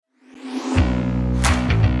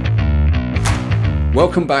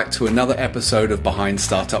Welcome back to another episode of Behind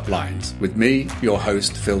Startup Lines with me, your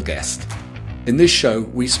host, Phil Guest. In this show,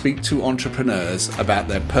 we speak to entrepreneurs about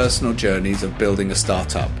their personal journeys of building a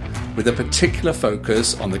startup, with a particular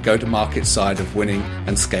focus on the go-to-market side of winning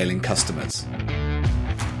and scaling customers.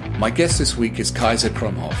 My guest this week is Kaisa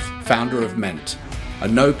Kromhof, founder of Ment, a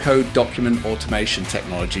no-code document automation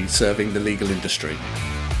technology serving the legal industry.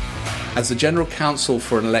 As the general counsel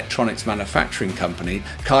for an electronics manufacturing company,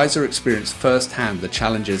 Kaisa experienced firsthand the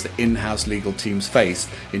challenges that in-house legal teams face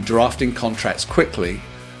in drafting contracts quickly,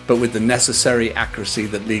 but with the necessary accuracy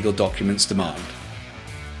that legal documents demand.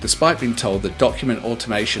 Despite being told that document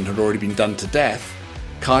automation had already been done to death,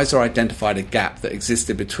 Kaisa identified a gap that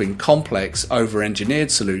existed between complex,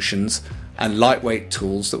 over-engineered solutions and lightweight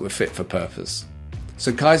tools that were fit for purpose.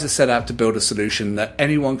 So Kaisa set out to build a solution that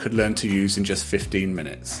anyone could learn to use in just 15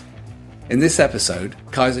 minutes. In this episode,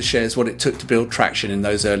 Kaisa shares what it took to build traction in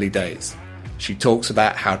those early days. She talks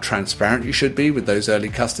about how transparent you should be with those early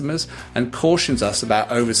customers and cautions us about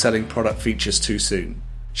overselling product features too soon.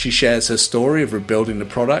 She shares her story of rebuilding the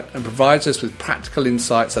product and provides us with practical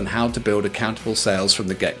insights on how to build accountable sales from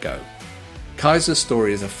the get-go. Kaisa's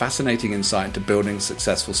story is a fascinating insight into building a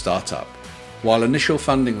successful startup. While initial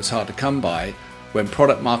funding was hard to come by, when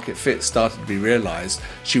product market fit started to be realized,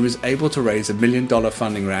 she was able to raise $1 million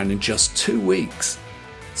funding round in just 2 weeks.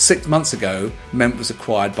 6 months ago, Ment was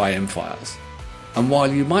acquired by M-Files. And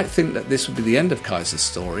while you might think that this would be the end of Kaisa's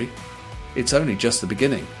story, it's only just the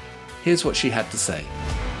beginning. Here's what she had to say.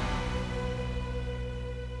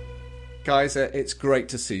 Kaisa, it's great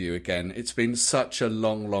to see you again. It's been such a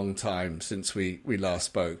long time since we last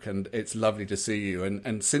spoke, and it's lovely to see you.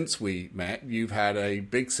 And since we met, you've had a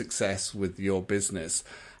big success with your business.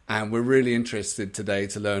 And we're really interested today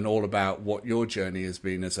to learn all about what your journey has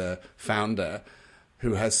been as a founder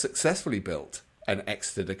who has successfully built and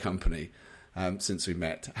exited a company since we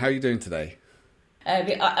met. How are you doing today?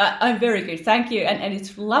 I'm very good, thank you, and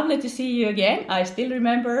it's lovely to see you again. I still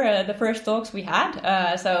remember the first talks we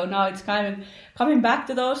had, so now it's kind of coming back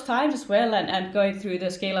to those times as well, and going through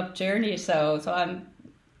the scale-up journey, so I'm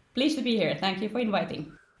pleased to be here. Thank you for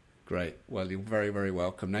inviting. Great, well, you're very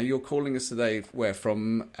welcome. Now you're calling us today, where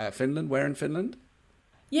from? Finland? Where in Finland?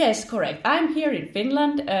 Yes, correct. I'm here in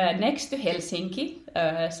Finland, next to Helsinki.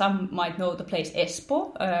 Some might know the place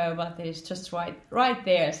Espoo, but it's just right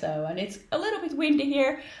there. So, and it's a little bit windy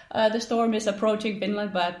here. The storm is approaching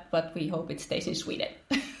Finland, but we hope it stays in Sweden.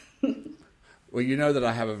 Well, you know that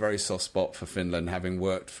I have a very soft spot for Finland, having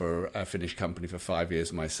worked for a Finnish company for 5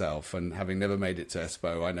 years myself, and having never made it to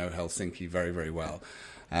Espoo, I know Helsinki very well.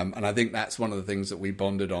 And I think that's one of the things that we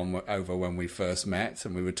bonded on over when we first met,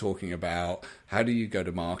 and we were talking about how do you go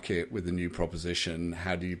to market with a new proposition,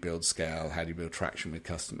 how do you build scale, how do you build traction with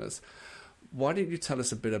customers. Why don't you tell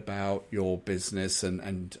us a bit about your business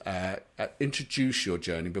and introduce your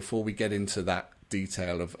journey before we get into that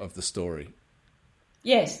detail of the story?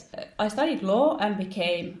 Yes, I studied law and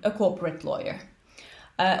became a corporate lawyer.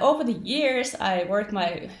 Over the years, I worked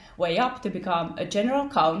my way up to become a general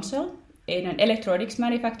counsel in an electronics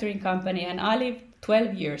manufacturing company, and I lived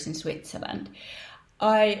 12 years in Switzerland.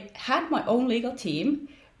 I had my own legal team,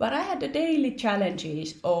 but I had the daily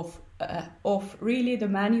challenges of really the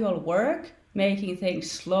manual work, making things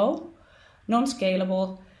slow,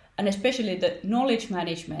 non-scalable, and especially the knowledge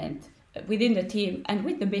management within the team and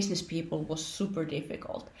with the business people was super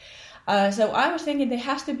difficult. So I was thinking there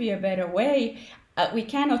has to be a better way. We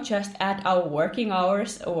cannot just add our working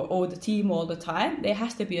hours or the team all the time. There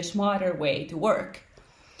has to be a smarter way to work.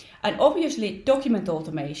 And obviously, document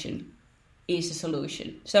automation is a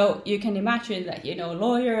solution. So you can imagine that,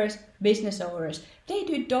 lawyers, business owners, they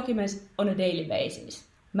do documents on a daily basis,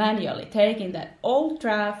 manually, taking that old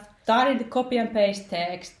draft, starting to copy and paste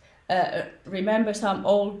text, remember some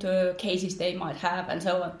old cases they might have, and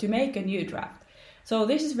so on, to make a new draft. So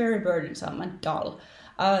this is very burdensome and dull.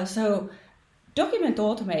 So document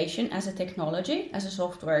automation as a technology, as a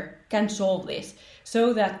software, can solve this,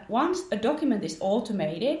 so that once a document is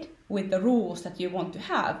automated with the rules that you want to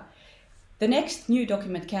have, the next new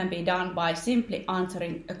document can be done by simply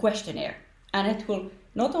answering a questionnaire. And it will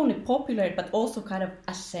not only populate, but also kind of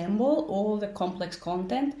assemble all the complex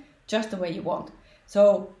content just the way you want.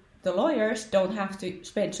 So the lawyers don't have to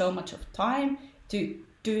spend so much of time to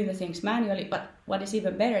doing the things manually, but what is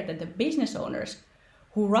even better, that the business owners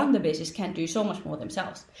who run the business can do so much more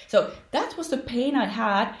themselves. So that was the pain I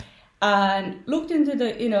had, and looked into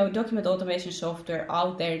the document automation software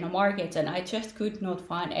out there in the market, and I just could not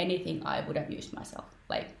find anything I would have used myself,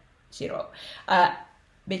 like zero,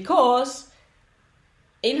 because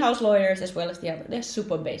in-house lawyers as well as the other, they're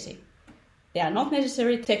super basic. They are not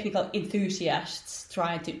necessarily technical enthusiasts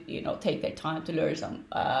trying to, take their time to learn some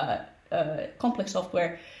complex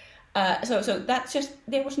software. So that's just,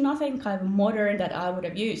 there was nothing kind of modern that I would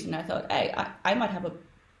have used. And I thought, hey, I might have a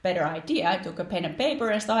better idea. I took a pen and paper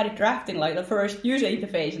and started drafting like the first user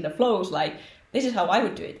interface and the flows, like this is how I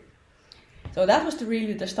would do it. So that was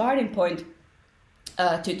really the starting point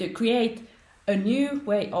to create a new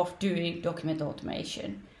way of doing document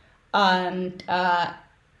automation. And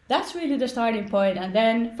that's really the starting point. And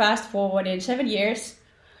then fast forward in 7 years,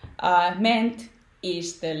 Ment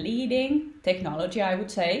is the leading technology, I would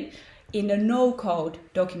say, in the no-code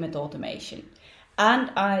document automation.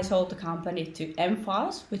 And I sold the company to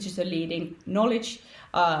mFiles, which is the leading knowledge,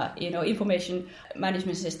 information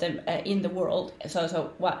management system in the world.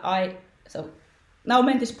 So now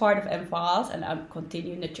Ment is part of mFiles, and I'm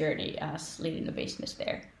continuing the journey as leading the business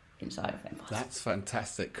there inside of mFiles. That's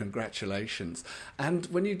fantastic. Congratulations. And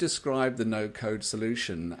when you describe the no-code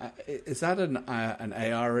solution, is that an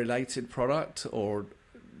AI-related product, or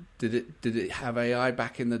did it have AI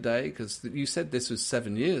back in the day? Because you said this was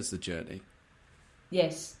 7 years, the journey.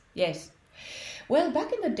 Yes. Well,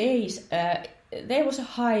 back in the days, there was a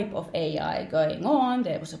hype of AI going on.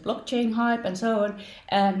 There was a blockchain hype and so on.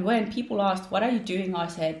 And when people asked, what are you doing? I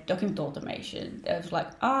said, document automation. It was like,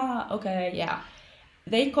 okay, yeah.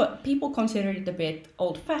 People considered it a bit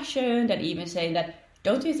old-fashioned and even saying that,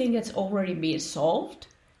 don't you think it's already been solved,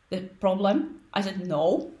 the problem? I said,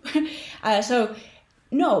 no.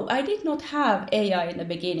 No, I did not have AI in the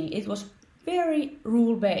beginning. It was very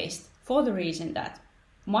rule-based for the reason that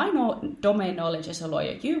my domain knowledge as a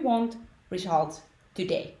lawyer, you want results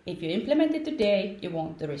today. If you implement it today, you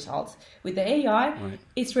want the results. With the AI, right.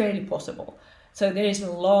 It's rarely possible. So there is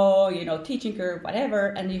a law, teaching curve, whatever,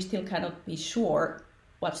 and you still cannot be sure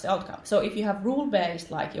what's the outcome. So if you have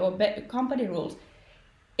rule-based, like your company rules,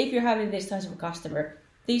 if you're having this size of a customer,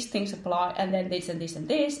 these things apply, and then this and this and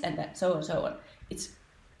this, and that, so on and so on. It's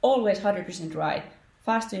always 100% right,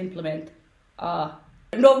 fast to implement,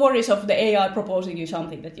 no worries of the AI proposing you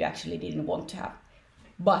something that you actually didn't want to have.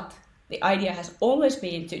 But the idea has always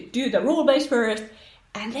been to do the rule-based first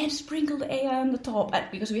and then sprinkle the AI on the top,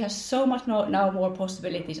 because we have so much now more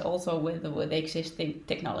possibilities also with the existing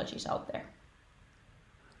technologies out there.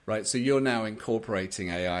 Right, so you're now incorporating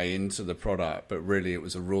AI into the product, but really it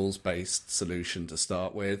was a rules-based solution to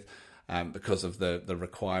start with. Because of the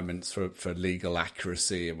requirements for legal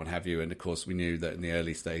accuracy and what have you. And of course, we knew that in the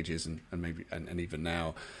early stages and even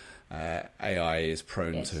now, AI is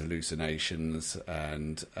prone to hallucinations,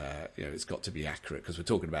 and it's got to be accurate, because we're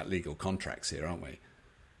talking about legal contracts here, aren't we?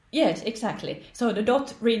 Yes, exactly. So the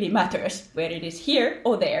dot really matters, where it is here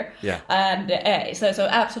or there. Yeah. And so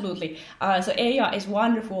absolutely. So AI is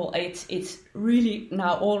wonderful. It's really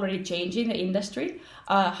now already changing the industry.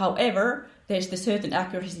 However, there's the certain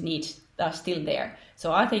accuracy needs that are still there.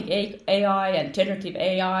 So I think AI and generative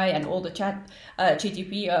AI and all the chat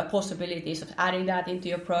GTP possibilities of adding that into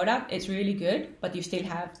your product, it's really good, but you still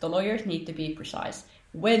have, the lawyers need to be precise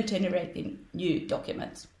when generating new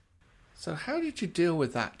documents. So how did you deal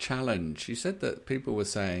with that challenge? You said that people were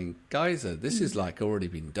saying, Kaisa, this is like already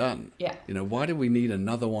been done. Yeah. Why do we need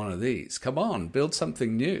another one of these? Come on, build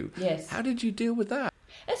something new. Yes. How did you deal with that?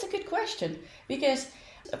 That's a good question, because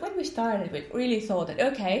when we started, we really thought that,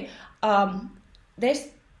 okay, there's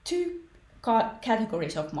two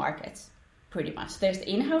categories of markets, pretty much. There's the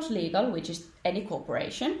in-house legal, which is any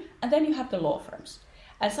corporation, and then you have the law firms.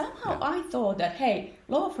 And somehow I thought that, hey,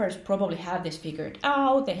 law firms probably have this figured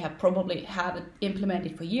out. They probably have it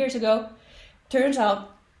implemented for years ago. Turns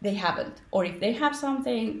out they haven't. Or if they have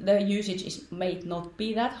something, the usage may not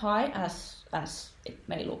be that high as it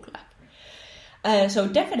may look like. So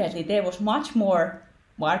definitely there was much more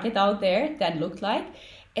market out there than looked like.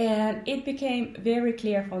 And it became very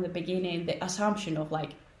clear from the beginning, the assumption of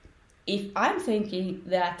like, if I'm thinking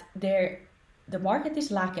that the market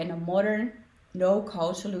is lacking a modern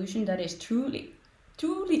no-code solution that is truly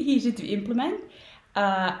easy to implement,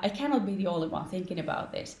 I cannot be the only one thinking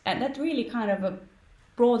about this. And that really kind of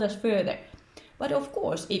brought us further. But of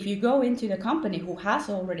course, if you go into the company who has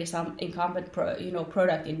already some incumbent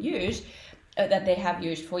product in use, that they have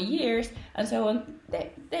used for years and so on,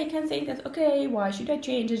 they can think that, okay, why should I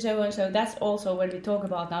change and so on. So that's also when we talk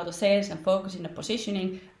about now the sales and focusing and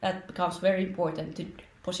positioning, that becomes very important to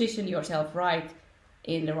position yourself right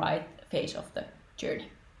in the right phase of the journey.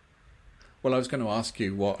 Well, I was going to ask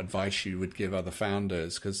you what advice you would give other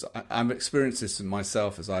founders, because I'm experienced this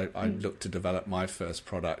myself as I look to develop my first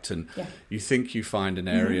product, and you think you find an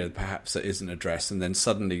area perhaps that isn't addressed, and then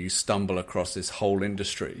suddenly you stumble across this whole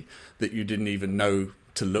industry that you didn't even know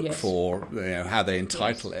to look for, how they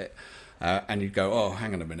entitle it. and you go, oh,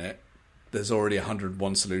 hang on a minute, there's already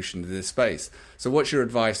 101 solution to this space. So what's your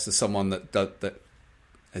advice to someone that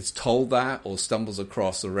has told that or stumbles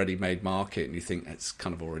across a ready-made market and you think it's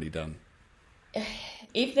kind of already done?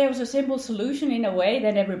 If there was a simple solution in a way,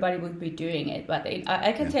 then everybody would be doing it. But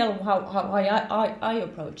I can tell how I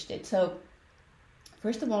approached it. So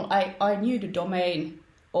first of all, I knew the domain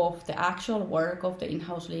of the actual work of the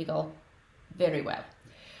in-house legal very well.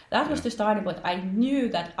 That was the starting point. I knew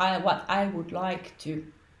that what I would like to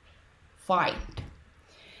find.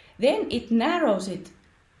 Then it narrows it,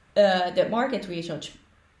 the market research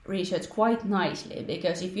quite nicely,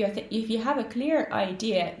 because if you have a clear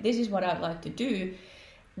idea, this is what I'd like to do,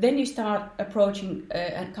 then you start approaching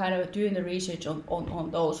and kind of doing the research on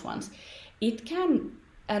those ones. It can,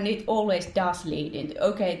 and it always does lead into,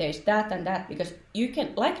 okay, there's that and that, because you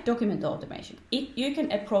can, like document automation, you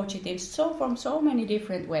can approach it from so many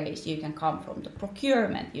different ways. You can come from the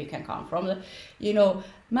procurement, you can come from the,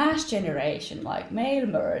 mass generation, like mail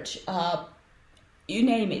merge, you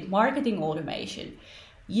name it, marketing automation.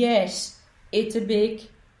 Yes, it's a big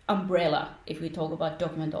umbrella if we talk about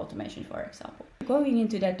document automation, for example. Going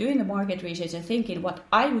into that, doing the market research and thinking what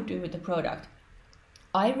I would do with the product,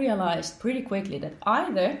 I realized pretty quickly that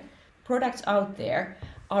either products out there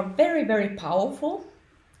are very, very powerful,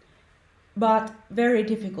 but very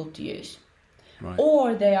difficult to use. Right.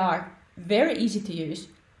 Or they are very easy to use,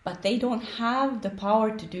 but they don't have the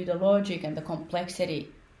power to do the logic and the complexity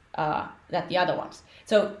that the other ones.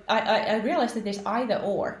 So I realized that there's either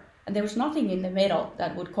or, and there was nothing in the middle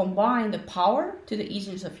that would combine the power to the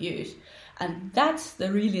ease of use. And that's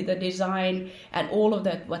really the design and all of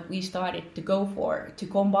that what we started to go for, to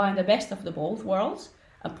combine the best of the both worlds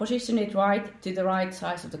and position it right to the right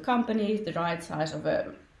size of the companies, the right size of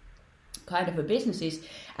a kind of a businesses,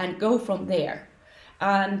 and go from there.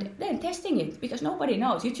 And then testing it, because nobody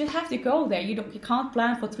knows. You just have to go there. You can't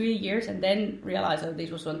plan for 3 years and then realize that this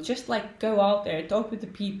was one. Just like go out there, talk with the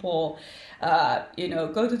people,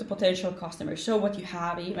 go to the potential customers, show what you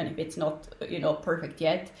have, even if it's not, perfect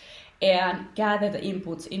yet, and gather the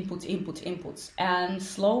inputs. And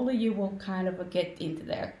slowly you will kind of get into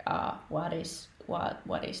there. What is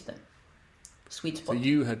the sweet spot? So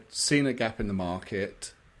you had seen a gap in the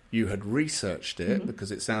market. You had researched it,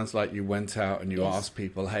 because it sounds like you went out and you asked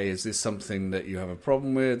people, hey, is this something that you have a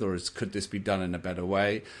problem with, or could this be done in a better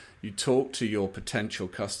way? You talked to your potential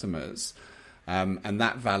customers, and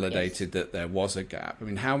that validated that there was a gap. I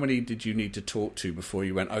mean, how many did you need to talk to before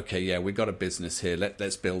you went, okay, yeah, we got a business here,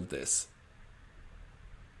 let's build this?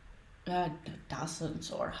 Dozens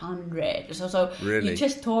or hundreds. So really? You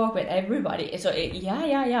just talk with everybody. So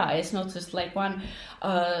it's not just like one.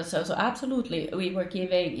 So absolutely, we were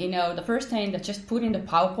giving the first thing that just putting the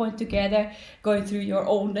PowerPoint together, going through your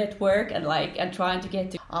own network and trying to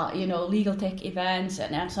get to legal tech events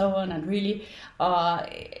and so on, and really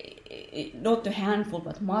not a handful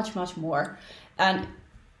but much more. And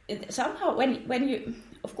somehow when you,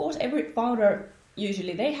 of course, every founder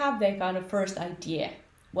usually they have their kind of first idea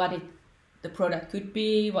what the product could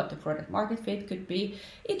be, what the product market fit could be.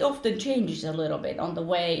 It often changes a little bit on the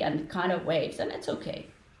way and kind of waves, and it's okay.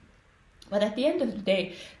 But at the end of the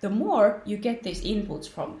day, the more you get these inputs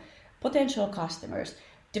from potential customers,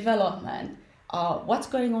 development, what's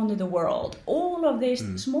going on in the world, all of these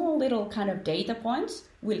small little kind of data points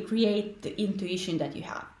will create the intuition that you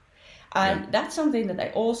have. And that's something that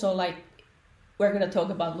I also we're going to talk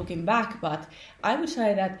about looking back, but I would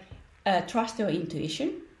say that trust your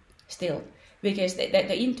intuition still, because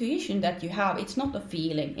the intuition that you have, it's not a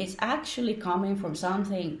feeling, it's actually coming from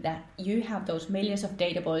something that you have those millions of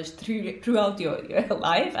data points throughout your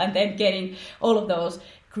life, and then getting all of those,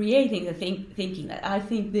 creating the thinking that I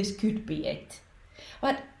think this could be it.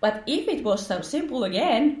 But if it was so simple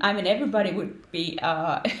again, I mean, everybody would be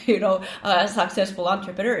successful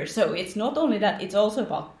entrepreneurs. So it's not only that, it's also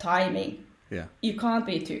about timing. Yeah, you can't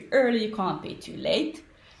be too early, you can't be too late,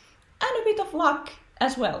 and a bit of luck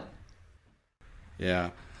as well. Yeah,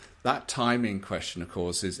 that timing question, of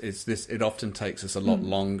course, is this. It often takes us a lot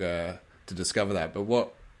longer to discover that. But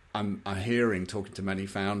what I'm hearing, talking to many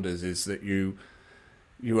founders, is that you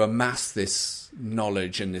amass this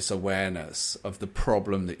knowledge and this awareness of the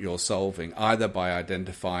problem that you're solving, either by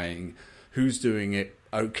identifying who's doing it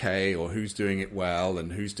okay or who's doing it well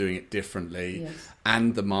and who's doing it differently,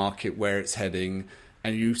 and the market, where it's heading.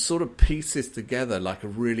 And you sort of piece this together like a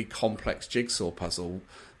really complex jigsaw puzzle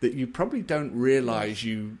that you probably don't realize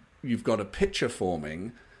you've got a picture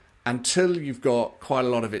forming until you've got quite a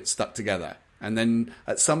lot of it stuck together. And then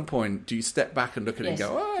at some point, do you step back and look at it and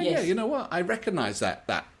go, oh, yeah, you know what? I recognize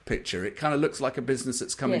that picture. It kind of looks like a business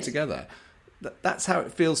that's coming together. that's how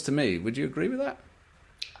it feels to me. Would you agree with that?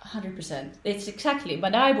 100%. It's exactly,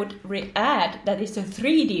 but I would add that it's a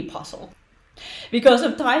 3D puzzle because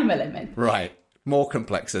of time element. Right. More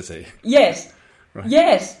complexity. Yes. Right.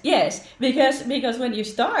 Yes. Because when you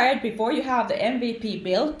start, before you have the MVP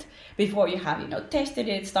built, before you have tested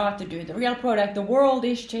it, start to do the real product, the world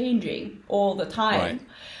is changing all the time.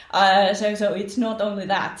 Right. So it's not only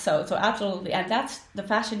that. So absolutely, and that's the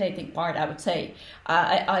fascinating part. I would say.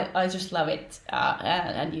 I just love it,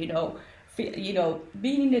 and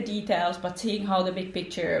being in the details, but seeing how the big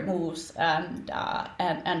picture moves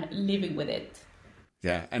and living with it.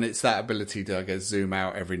 Yeah, and it's that ability to, I guess, zoom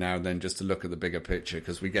out every now and then just to look at the bigger picture,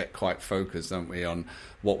 because we get quite focused, don't we, on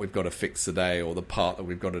what we've got to fix today or the part that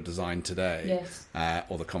we've got to design today. Yes.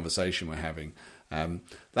 Or the conversation we're having.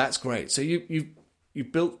 That's great. So you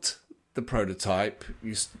built the prototype.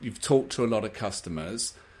 You've talked to a lot of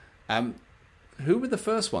customers. Who were the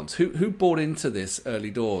first ones? Who bought into this early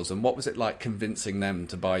doors, and what was it like convincing them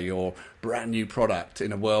to buy your brand new product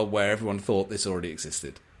in a world where everyone thought this already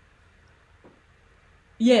existed?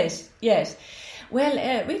 Yes.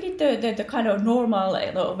 Well, we did the kind of normal,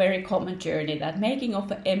 very common journey, that making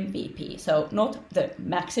of an MVP. So not the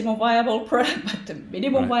maximum viable product, but the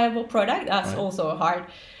minimum viable product. That's also a hard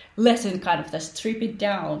lesson, kind of to strip it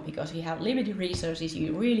down, because you have limited resources.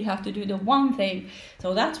 You really have to do the one thing.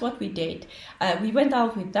 So that's what we did. We went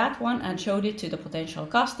out with that one and showed it to the potential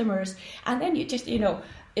customers. And then you just,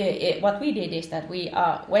 what we did is that we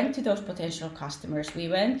went to those potential customers. We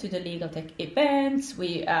went to the legal tech events.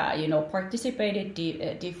 We, participated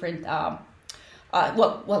different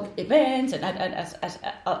events and as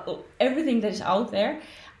everything that is out there.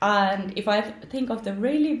 And if I think of the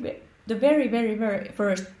very, very, very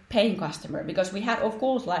first paying customer, because we had, of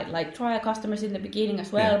course, like trial customers in the beginning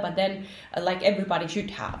as well, but then like everybody should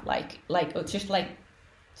have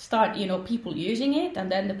start people using it, and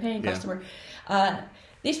then the paying customer.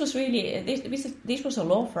 This was really this was a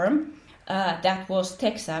law firm that was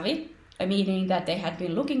tech savvy, meaning that they had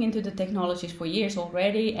been looking into the technologies for years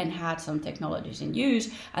already and had some technologies in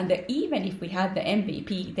use. And even if we had the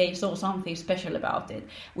MVP, they saw something special about it,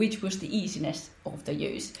 which was the easiness of the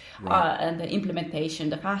use and the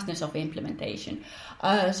implementation, the fastness of implementation.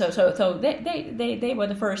 So they were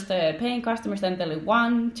the first paying customers. Then there were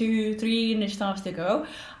 1, 2, 3, and it starts to go.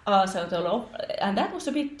 And that was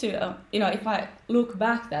a bit to if I look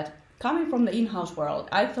back, that coming from the in-house world,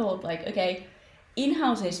 I thought like, okay,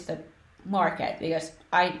 in-house is the market because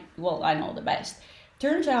I know the best.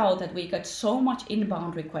 Turns out that we got so much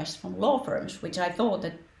inbound requests from law firms, which I thought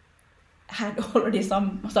that had already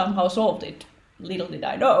somehow solved it. Little did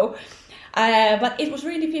I know. But it was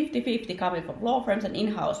really 50-50 coming from law firms and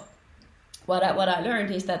in-house. What I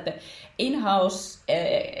learned is that the in-house,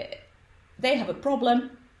 they have a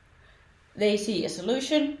problem, they see a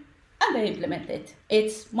solution, and they implement it.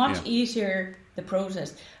 It's much easier, the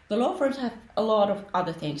process. The law firms have a lot of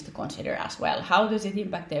other things to consider as well. How does it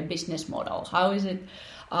impact their business model? How is it,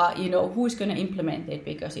 who's going to implement it?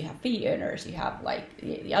 Because you have fee earners, you have like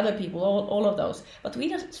the other people, all of those. But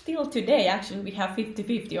we still today, actually, we have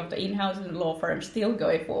 50-50 of the in-house and the law firms still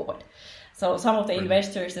going forward. So some of the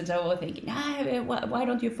investors and so were thinking, why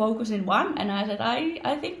don't you focus in one? And I said,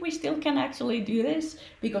 I think we still can actually do this,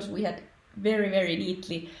 because we had very, very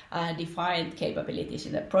neatly defined capabilities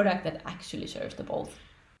in the product that actually serves the both.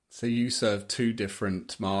 So you served two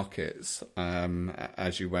different markets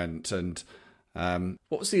as you went. And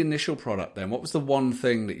what was the initial product then? What was the one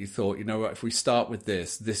thing that you thought, if we start with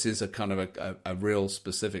this is a kind of a real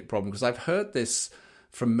specific problem? Because I've heard this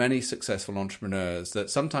from many successful entrepreneurs, that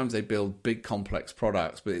sometimes they build big complex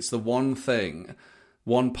products, but it's the one thing,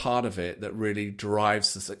 one part of it that really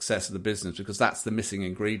drives the success of the business, because that's the missing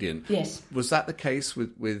ingredient. Yes. Was that the case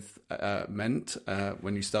with Ment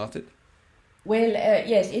when you started? Well,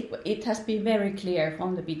 yes, it has been very clear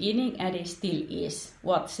from the beginning, and it still is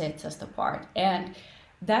what sets us apart. And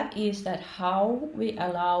that is that how we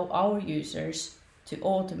allow our users to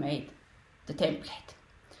automate the template.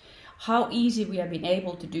 How easy we have been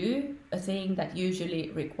able to do a thing that usually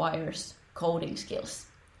requires coding skills.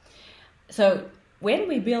 So when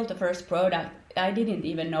we built the first product, I didn't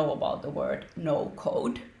even know about the word no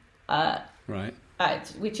code. Right.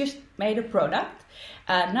 We just made a product.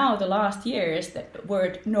 And now the last years, the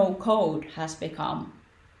word no code has become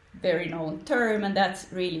a very known term, and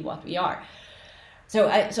that's really what we are. So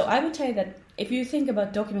I would say that if you think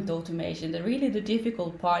about document automation, the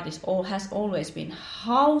difficult part has always been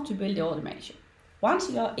how to build the automation. Once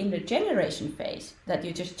you are in the generation phase, that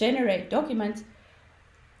you just generate documents,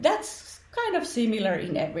 that's kind of similar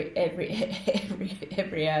in every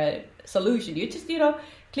solution. You just,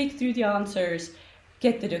 click through the answers,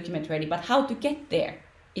 get the document ready. But how to get there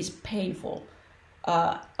is painful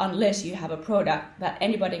unless you have a product that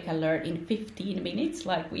anybody can learn in 15 minutes,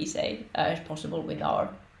 like we say, is possible with our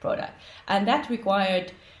product. And that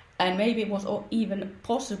required, and maybe it was even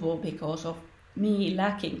possible because of me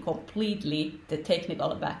lacking completely the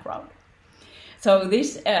technical background. So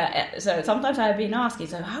so sometimes I've been asking,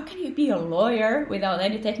 so how can you be a lawyer without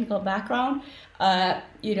any technical background?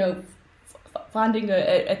 Funding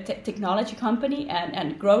a technology company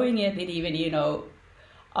and growing it, and even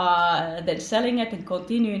then selling it and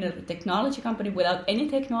continuing a technology company without any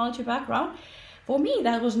technology background. For me,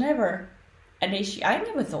 that was never an issue. I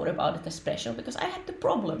never thought about it as special because I had the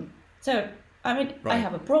problem. So right. I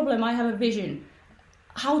have a problem. I have a vision.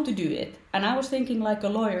 How to do it, and I was thinking like a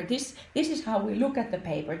lawyer. This is how we look at the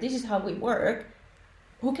paper. This is how we work.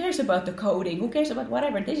 Who cares about the coding? Who cares about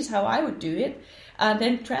whatever? This is how I would do it, and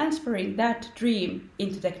then transferring that dream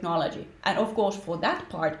into technology. And of course, for that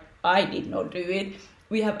part, I did not do it.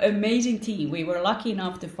 We have an amazing team. We were lucky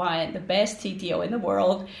enough to find the best CTO in the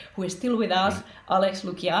world, who is still with us, Alex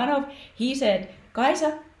Lukianov. He said,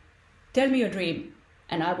 "Kaisa, tell me your dream,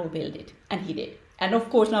 and I will build it," and he did. And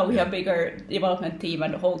of course, now we have a bigger development team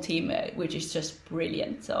and the whole team, which is just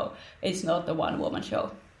brilliant. So it's not a one-woman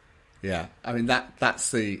show. Yeah,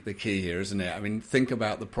 that's the key here, isn't it? Think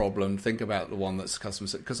about the problem, think about the one that's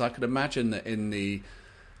customers. Because I could imagine that in the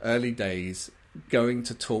early days, going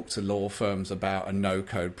to talk to law firms about a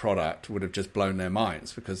no-code product would have just blown their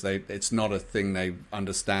minds, because it's not a thing they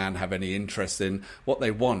understand, have any interest in. What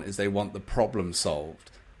they want is they want the problem solved.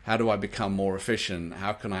 How do I become more efficient?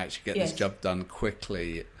 How can I actually get this job done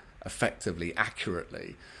quickly, effectively,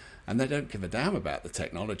 accurately? And they don't give a damn about the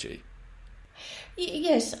technology.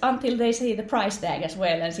 Yes, until they see the price tag as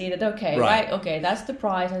well and see that, okay, that's the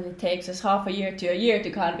price, and it takes us half a year to a year to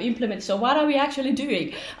kind of implement. So what are we actually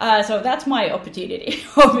doing? So that's my opportunity,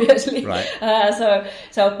 obviously. Right.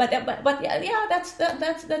 But yeah,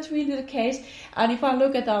 that's really the case. And if I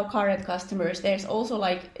look at our current customers, there's also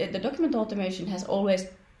the document automation has always,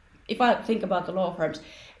 if I think about the law firms,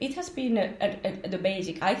 it has been the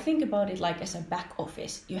basic. I think about it like as a back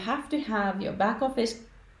office. You have to have your back office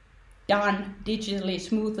done digitally,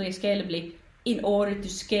 smoothly, scalably, in order to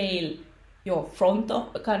scale your front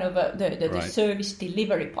of the service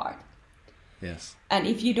delivery part. Yes. And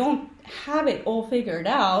if you don't have it all figured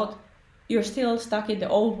out, you're still stuck in the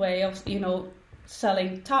old way of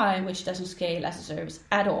selling time, which doesn't scale as a service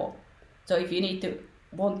at all. So if you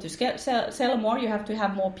want to sell more, you have to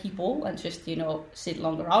have more people and just sit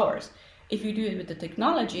longer hours. If you do it with the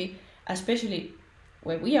technology, especially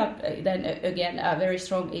where we are then again very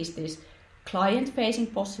strong, is this client-facing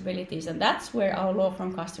possibilities, and that's where our law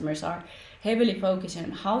firm customers are heavily focusing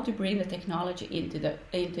on how to bring the technology into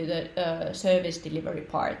the service delivery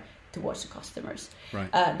part towards the customers.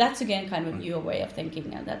 Right. That's again kind of a newer way of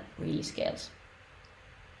thinking, and that really scales.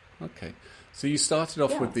 Okay. So you started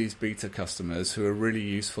off with these beta customers who are really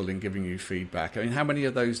useful in giving you feedback. How many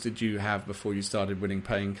of those did you have before you started winning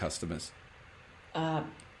paying customers?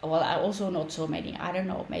 Well, I also not so many. I don't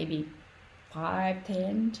know, maybe 5,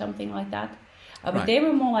 10, something like that. But they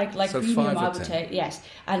were more like so premium, I would 10. say. Yes,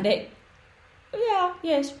 and they,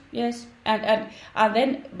 yes, and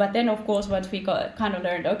then of course once we kind of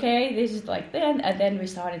learned, okay, this is like then, and then we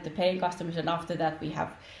started the paying customers, and after that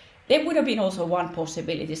there would have been also one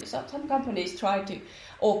possibility. Some companies try to,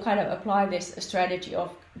 or kind of apply this strategy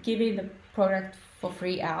of giving the product for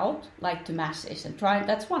free out, like to masses, and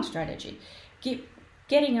that's one strategy.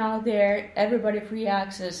 Getting out there, everybody free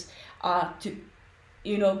access to,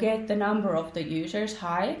 get the number of the users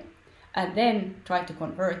high, and then try to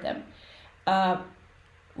convert them.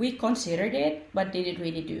 We considered it, but didn't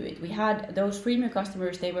really do it. We had those freemium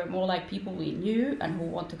customers, they were more like people we knew and who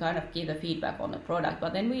want to kind of give the feedback on the product.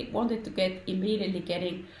 But then we wanted to immediately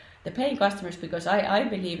getting the paying customers, because I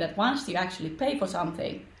believe that once you actually pay for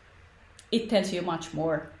something, it tells you much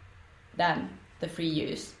more than the free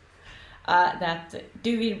use. That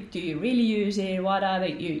do you really use it? What are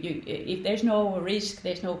if there's no risk,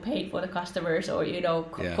 there's no pain for the customers, or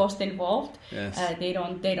cost involved. Yes. They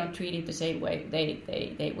don't treat it the same way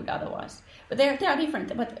they would otherwise. But they are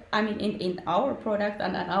different. But in our product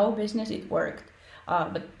and our business, it worked.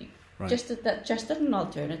 But just as an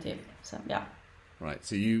alternative. So yeah. Right,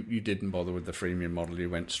 so you didn't bother with the freemium model, you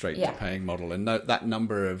went straight to Yeah. paying model. And that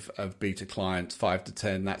number of beta clients, 5 to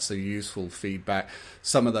 10, that's a useful feedback.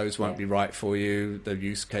 Some of those won't be right for you, the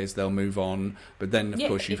use case, they'll move on. But then, of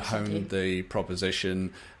course, you've honed the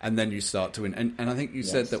proposition, and then you start to win. And I think you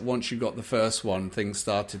said that once you got the first one, things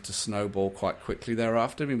started to snowball quite quickly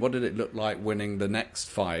thereafter. I mean, what did it look like winning the next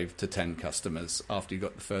 5 to 10 customers after you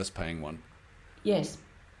got the first paying one? Yes.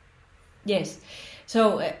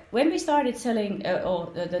 So when we started selling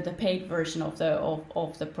the paid version of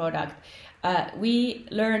the product, we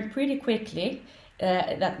learned pretty quickly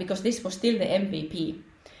that because this was still the MVP.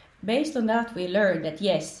 Based on that, we learned that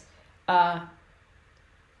yes,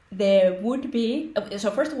 there would be.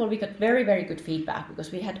 So first of all, we got very, very good feedback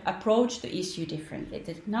because we had approached the issue differently.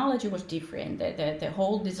 The technology was different. The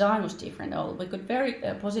whole design was different. We got very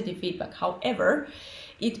positive feedback. However,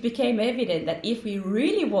 it became evident that if we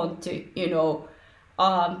really want to,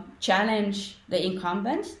 challenge the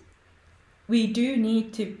incumbents, we do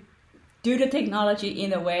need to do the technology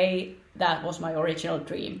in a way that was my original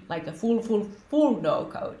dream, like the full no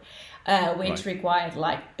code, which required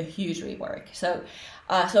like a huge rework. So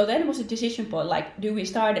then it was a decision point, like, do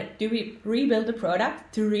we rebuild the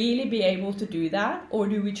product to really be able to do that, or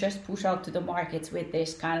do we just push out to the markets with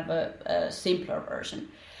this kind of a simpler version?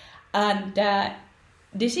 And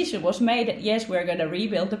decision was made that yes, we're going to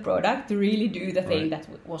rebuild the product to really do the thing that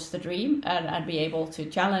was the dream, and be able to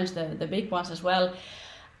challenge the big ones as well.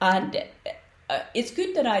 And it's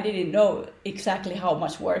good that I didn't know exactly how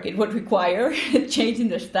much work it would require, changing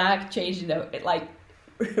the stack,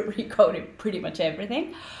 recoding pretty much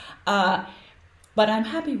everything. But I'm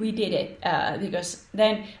happy we did it because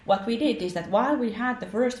then what we did is that while we had the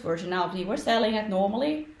first version out, we were selling it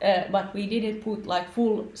normally, but we didn't put like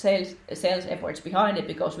full sales efforts behind it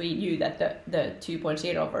because we knew that the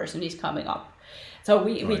 2.0 version is coming up. So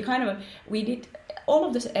we did all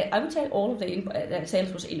of this. I would say all of the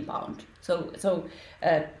sales was inbound. So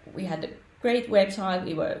we had a great website.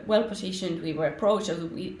 We were well positioned. We were approached. So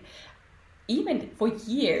even for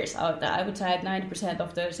years, I would say 90%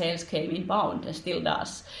 of the sales came inbound and still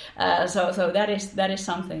does. So that is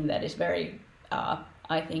something that is very,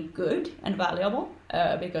 I think, good and valuable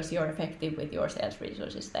because you're effective with your sales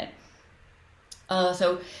resources then.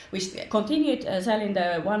 So we continued selling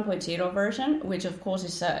the 1.0 version, which of course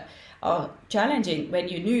is challenging when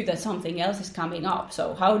you knew that something else is coming up.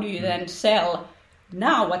 So how do you then sell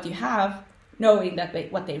now what you have, knowing that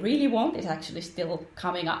what they really want is actually still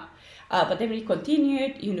coming up? But then we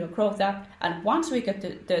continued, growth up, and once we got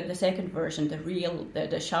the second version,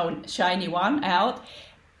 the shiny one out,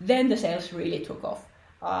 then the sales really took off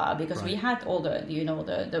because we had all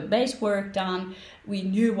the base work done. We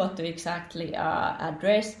knew what to exactly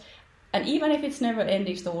address, and even if it's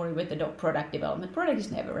never-ending story with the product development, product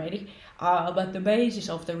is never ready. But the basis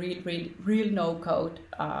of the real no code,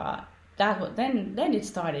 then it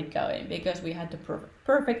started going because we had the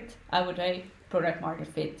perfect, I would say, product market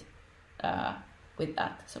fit. With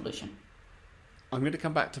that solution. I'm going to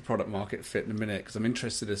come back to product market fit in a minute because I'm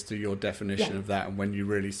interested as to your definition of that and when you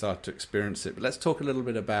really start to experience it. But let's talk a little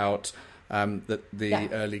bit about the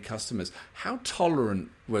early customers. How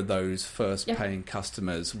tolerant were those first paying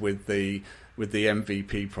customers with the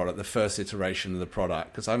MVP product, the first iteration of the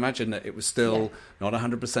product? Because I imagine that it was still not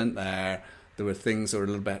 100% there. There were things that were a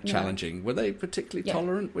little bit challenging. Were they particularly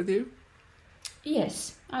tolerant with you?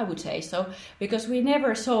 Yes, I would say so, because we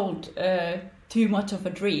never sold too much of a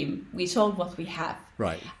dream. We sold what we have.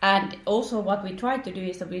 Right. And also what we tried to do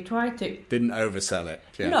is that we tried to... Didn't oversell it.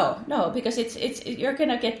 Yeah. No, because it's you're going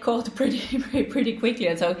to get caught pretty quickly.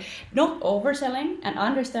 And so not overselling and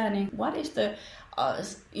understanding what is the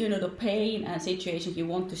the pain and situation you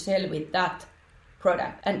want to sell with that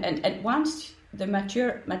product. And once the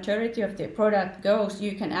maturity of the product goes,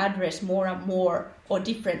 you can address more and more or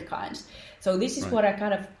different kinds. So this is what I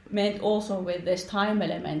kind of meant also with this time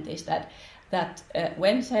element, is that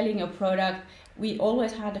when selling a product, we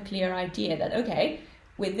always had a clear idea that, okay,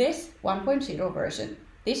 with this 1.0 version,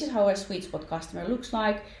 this is how a sweet spot customer looks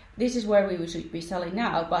like, this is where we should be selling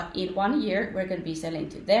now, but in 1 year, we're going to be selling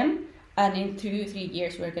to them, and in 2-3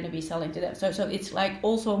 years, we're going to be selling to them. So it's like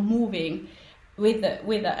also moving with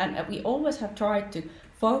and we always have tried to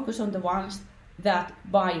focus on the ones that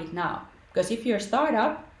buy it now. Because if you're a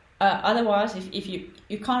startup, otherwise, if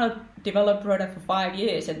you cannot develop a product for 5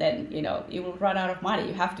 years and then you will run out of money.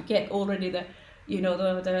 You have to get already the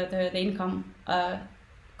income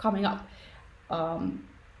coming up.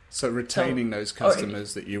 So retaining those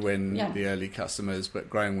customers that you win, the early customers, but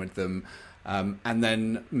growing with them, and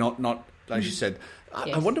then not as you said,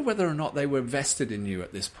 I wonder whether or not they were vested in you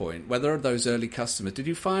at this point, whether those early customers, did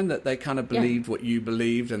you find that they kind of believed what you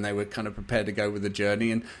believed and they were kind of prepared to go with the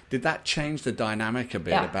journey? And did that change the dynamic a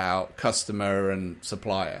bit about customer and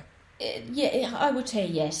supplier? Yeah, I would say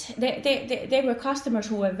yes. They were customers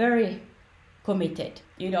who were very committed.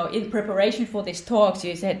 In preparation for this talk,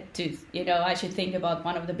 you said I should think about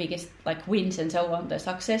one of the biggest wins and so on, the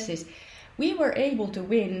successes. We were able to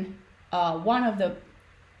win one of the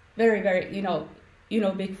very, very,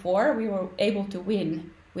 Big Four. We were able to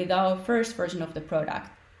win with our first version of the product.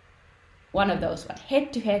 One of those,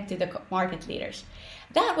 head to head to the market leaders.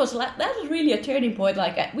 That was really a turning point.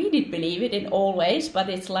 We did believe it in all ways, but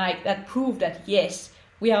it's that proved that yes,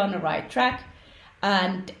 we are on the right track.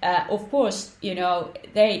 And of course,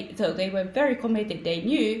 they were very committed. They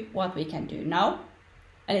knew what we can do now,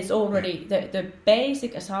 and it's already the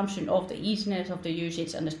basic assumption of the easiness of the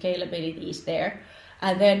usage and the scalability is there.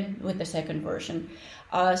 And then with the second version,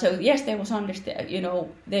 so yes, there was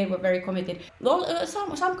they were very committed.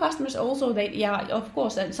 Some customers also of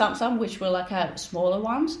course, and some which were smaller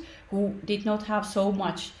ones who did not have so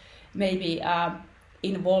much maybe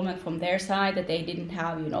involvement from their side, that they didn't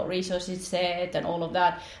have resources set and all of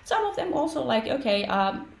that. Some of them also let's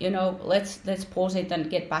pause it and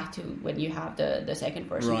get back to when you have the second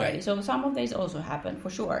version ready. So some of these also happen for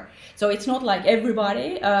sure. So it's not like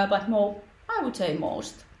everybody, but more. I would say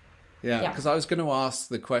most. Yeah, because I was going to ask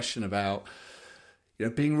the question about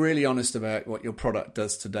being really honest about what your product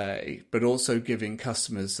does today, but also giving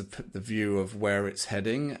customers the view of where it's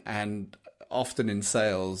heading. And often in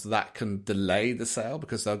sales, that can delay the sale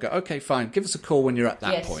because they'll go, okay, fine, give us a call when you're at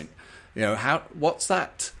that point. What's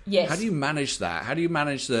that? Yes. How do you manage that? How do you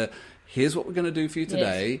manage here's what we're going to do for you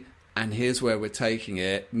today, and here's where we're taking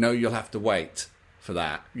it. No, you'll have to wait for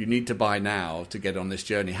that. You need to buy now to get on this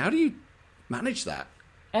journey. How do you manage that?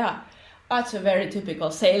 Yeah, that's a very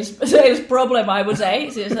typical sales problem, I would say.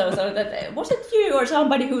 So that was it you or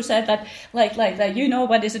somebody who said that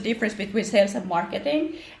what is the difference between sales and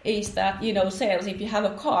marketing is that sales, if you have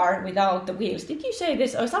a car without the wheels, did you say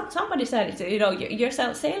this or somebody said it, your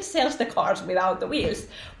sales sells the cars without the wheels,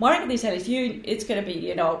 marketing sells it's going to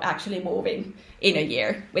be actually moving in a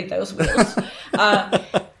year with those wheels. I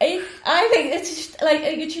think it's just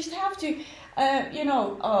you just have to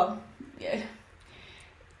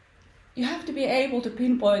you have to be able to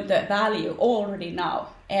pinpoint the value already now,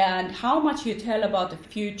 and how much you tell about the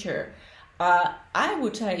future. I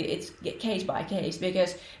would say it's case by case,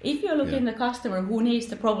 because if you're looking at the customer who needs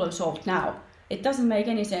the problem solved now, it doesn't make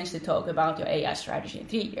any sense to talk about your AI strategy in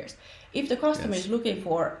 3 years. If the customer is looking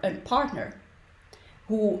for a partner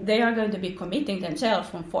who they are going to be committing themselves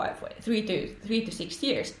from 3 to 6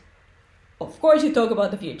 years, of course you talk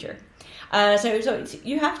about the future. So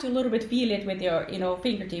you have to a little bit feel it with your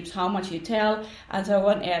fingertips, how much you tell and so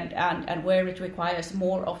on, and where it requires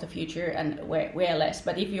more of the future and where less.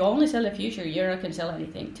 But if you only sell the future, you're not going to sell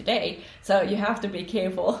anything today. So you have to be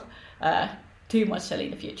careful too much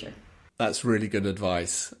selling the future. That's really good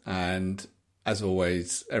advice. And as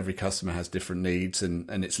always, every customer has different needs,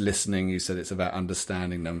 and it's listening. You said it's about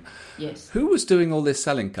understanding them. Yes. Who was doing all this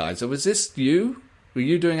selling, Kaisa? Was this you? Were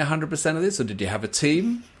you doing 100% of this, or did you have a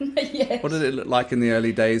team? Yes. What did it look like in the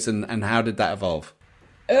early days, and how did that evolve?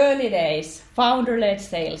 Early days, founder-led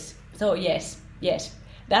sales. So yes,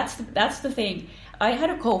 that's the thing. I had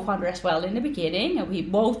a co-founder as well in the beginning, and we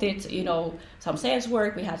both did, some sales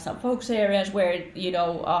work. We had some focus areas where,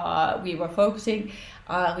 we were focusing.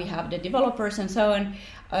 We have the developers and so on.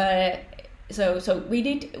 So we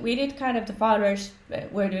did kind of the founders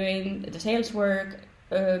were doing the sales work,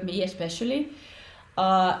 me especially.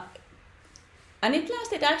 And it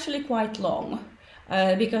lasted actually quite long,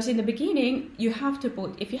 because in the beginning you have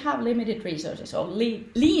to if you have limited resources, or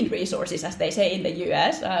lean resources as they say in the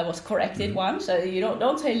US, I was corrected once, so you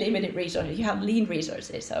don't say limited resources, you have lean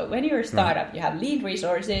resources. So when you're a startup, you have lean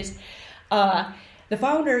resources. The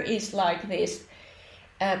founder is like this,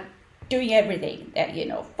 doing everything,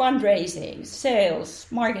 fundraising, sales,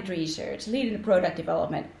 market research, leading the product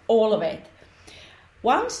development, all of it.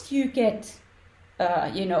 Once you get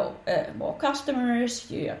more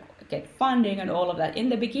customers, you get funding and all of that. In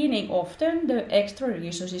the beginning, often the extra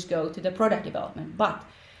resources go to the product development. But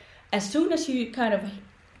as soon as you kind of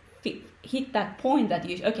hit that point that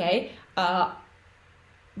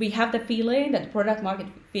we have the feeling that product market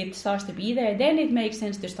fit starts to be there, then it makes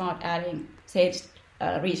sense to start adding sales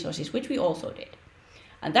resources, which we also did.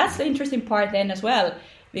 And that's the interesting part then as well.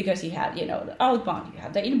 because you have, the outbound, you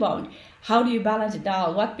have the inbound. How do you balance it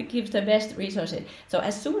out? What gives the best resources? So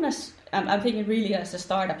as soon as, I'm thinking really as the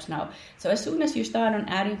startups now, so as soon as you start on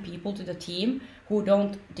adding people to the team who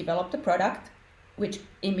don't develop the product, which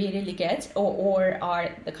immediately gets, or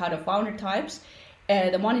are the kind of founder types,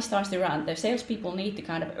 the money starts to run. The salespeople need to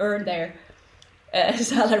kind of earn their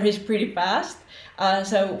salaries pretty fast.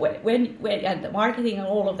 So when and the marketing and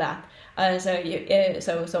all of that.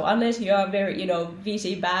 So unless you are very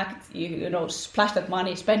VC backed, you splash that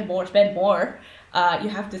money, spend more. You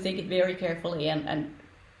have to think it very carefully and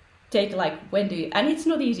take when do you? And it's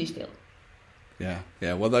not easy still.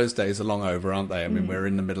 Yeah. Well, those days are long over, aren't they? I mean, we're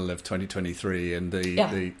in the middle of 2023, and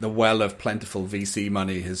the well of plentiful VC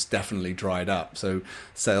money has definitely dried up. So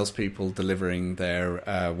salespeople delivering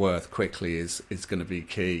their worth quickly is going to be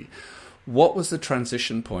key. What was the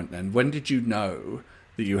transition point then? When did you know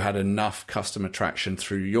that you had enough customer traction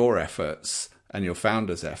through your efforts and your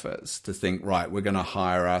founders' efforts to think, right, we're going to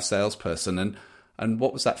hire our salesperson? And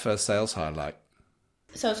what was that first sales hire like?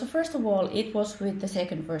 So first of all, it was with the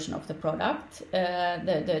second version of the product,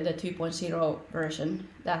 the 2.0 version.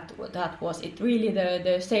 That was it. Really,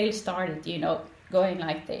 the sales started, going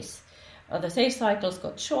like this. The sales cycles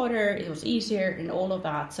got shorter. It was easier and all of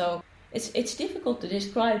that. So it's difficult to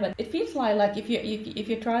describe, but it feels like if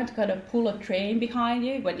you're trying to kind of pull a train behind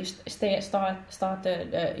you when you start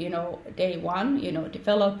the day one,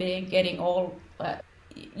 developing, getting all.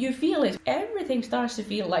 You feel it. Everything starts to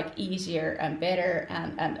feel like easier and better,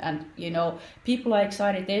 and people are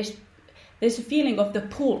excited. There's a feeling of the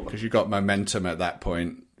pull because you got momentum at that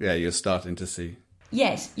point. Yeah, you're starting to see.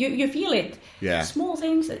 Yes, you feel it. Yeah. Small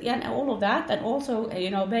things and all of that, and also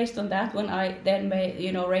based on that, when I then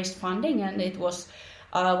raised funding, and it was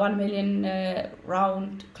 1 million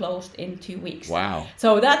round closed in 2 weeks. Wow!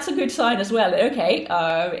 So that's a good sign as well. Okay,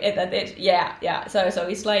 So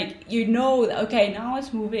it's like okay, now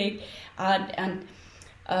it's moving, and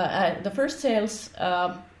the first sales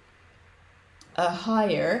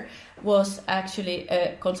hire was actually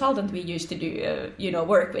a consultant we used to do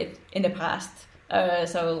work with in the past.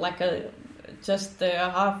 So like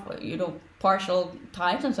half partial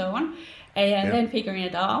times and so on. And then figuring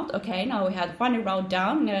it out, okay, now we have the funding round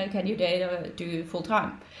down, can you do full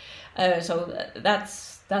time? So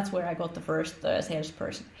that's where I got the first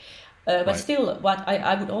salesperson. But right. Still, what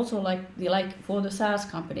I would also like for the SaaS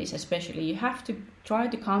companies especially, you have to try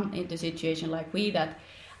to come into a situation like that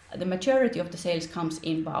the majority of the sales comes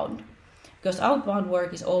inbound, because outbound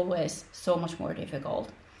work is always so much more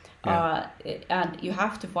difficult. Yeah. And you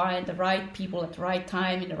have to find the right people at the right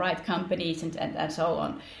time in the right companies and so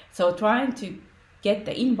on. So trying to get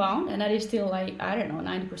the inbound, and that is still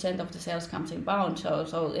 90% of the sales comes inbound.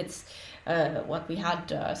 So it's what we had.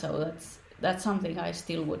 So that's something I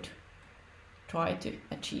still would try to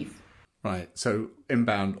achieve. Right. So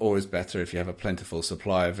inbound always better if you have a plentiful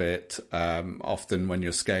supply of it. Often when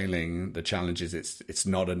you're scaling, the challenge is it's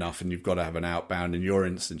not enough, and you've got to have an outbound. In your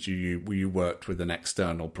instance, you worked with an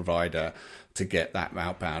external provider to get that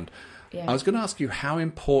outbound. Yeah. I was going to ask you, how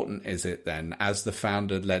important is it then, as the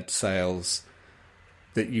founder-led sales,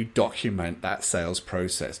 that you document that sales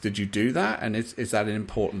process? Did you do that? And is that an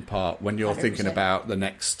important part when you're 100%. Thinking about the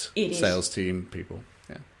next sales team people?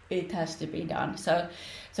 Yeah. It has to be done.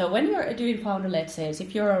 So when you're doing founder-led sales,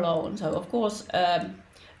 if you're alone, so of course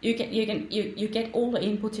you get all the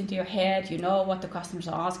inputs into your head. You know what the customers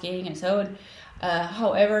are asking and so on.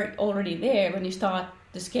 However, already there, when you start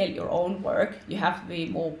to scale your own work, you have to be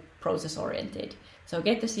more process-oriented. So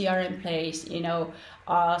get the CRM in place.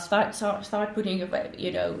 Start putting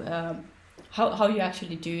how you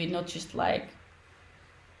actually do it, not just like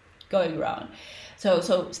going around.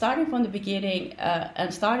 So starting from the beginning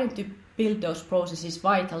and starting to build those processes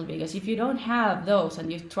vital, because if you don't have those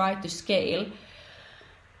and you try to scale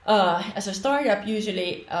as a startup,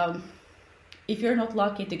 usually if you're not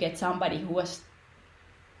lucky to get somebody who has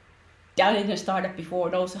done it in a startup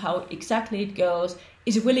before, knows how exactly it goes,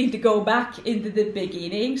 is willing to go back into the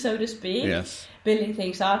beginning, so to speak, yes. Building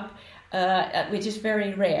things up, which is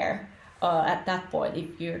very rare. At that point,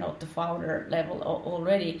 if you're not the founder level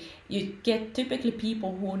already, you get typically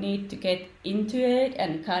people who need to get into it,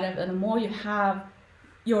 and the more you have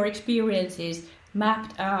your experiences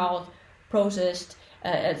mapped out, processed,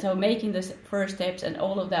 and so making the first steps and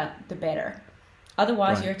all of that, the better.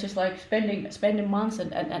 Otherwise, right. You're just like spending months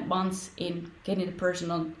and months in getting the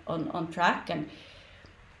person on track. And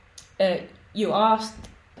you asked,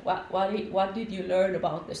 what did you learn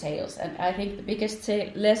about the sales? And I think the biggest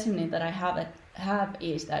lesson that I have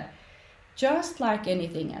is that just like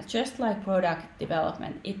anything else, just like product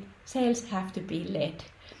development, sales have to be led.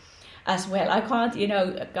 as well. I can't,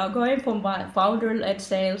 going from my founder-led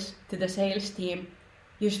sales to the sales team,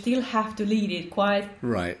 you still have to lead it quite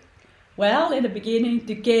right well in the beginning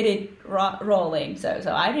to get it rolling.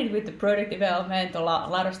 So I did with the product development a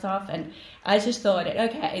lot of stuff, and I just thought,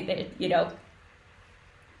 okay,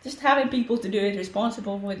 just having people to do it,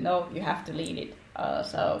 responsible with, no, you have to lead it.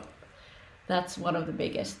 So that's one of the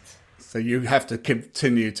biggest. So you have to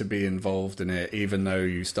continue to be involved in it, even though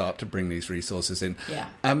you start to bring these resources in. Yeah.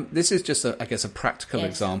 This is just, I guess, a practical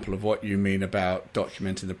example of what you mean about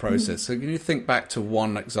documenting the process. So can you think back to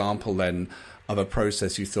one example then of a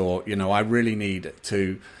process you thought, I really need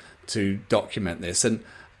to document this? And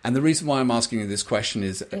the reason why I'm asking you this question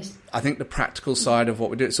is I think the practical side of what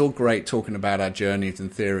we do, it's all great talking about our journeys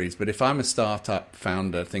and theories, but if I'm a startup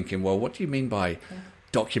founder thinking, well, what do you mean by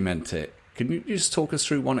document it? Can you just talk us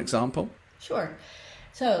through one example? Sure.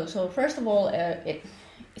 So first of all, it's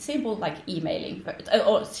simple like emailing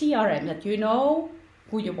or CRM, that you know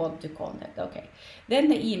who you want to contact. Okay. Then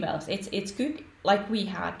the emails. It's good like we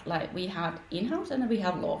had in-house and then we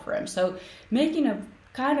have law firms. So making a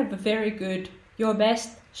kind of a very good, your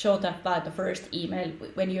best shot about the first email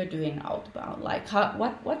when you're doing outbound. Like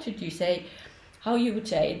what should you say? How you would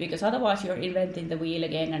say it, because otherwise you're inventing the wheel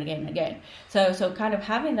again and again and again. So kind of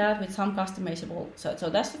having that with some customizable. So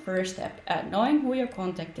that's the first step. Knowing who you're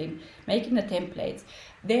contacting, making the templates.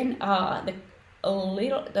 Then I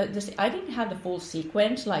didn't have the full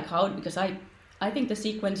sequence, like how, because I think the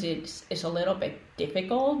sequence is a little bit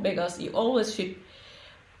difficult, because you always should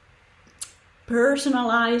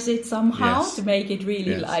personalize it somehow to make it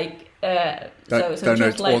really like. Don't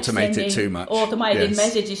automate it too much. Automated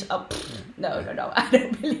messages. No, I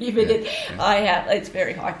don't believe in it. It's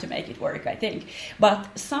very hard to make it work, I think.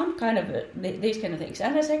 But some kind of these kind of things.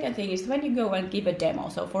 And the second thing is when you go and give a demo.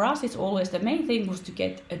 So for us, it's always the main thing was to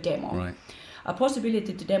get a demo, a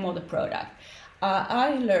possibility to demo the product.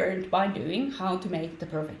 I learned by doing how to make the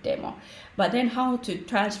perfect demo, but then how to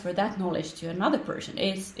transfer that knowledge to another person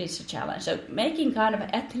is a challenge. So making kind of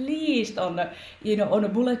at least on the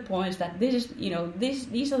bullet points that this is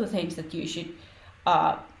these are the things that you should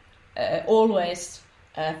always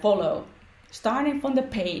follow, starting from the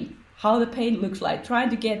pain, how the pain looks like, trying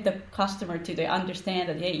to get the customer to understand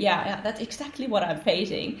that yeah, that's exactly what I'm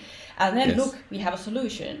facing, and then look, we have a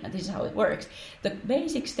solution, and this is how it works. The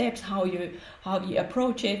basic steps, how you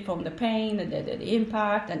approach it, from the pain and the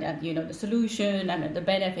impact and the solution and the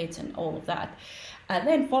benefits and all of that, and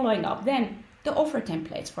then following up, then the offer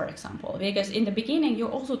templates, for example, because in the beginning you're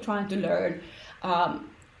also trying to learn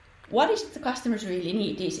what is it the customers really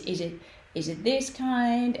need. Is it this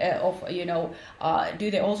kind of, do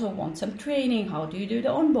they also want some training? How do you do the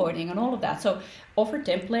onboarding and all of that? So offer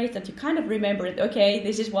templates that you kind of remember, okay,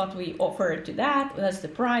 this is what we offer to that, that's the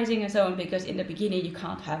pricing and so on, because in the beginning you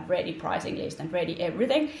can't have ready pricing list and ready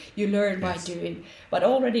everything. You learn by doing, but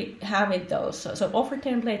already having those. So offer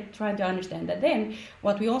template, trying to understand that. Then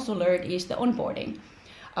what we also learned is the onboarding.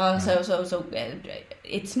 So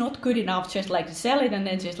it's not good enough just like to sell it and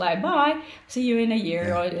then just like, bye, see you in a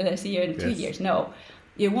year or see you in 2 years. No,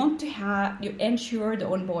 you want to you ensure the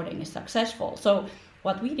onboarding is successful. So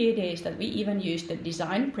what we did is that we even used the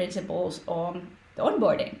design principles on the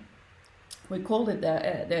onboarding. We called it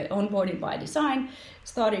the onboarding by design,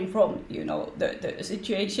 starting from the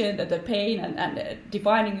situation, the pain, and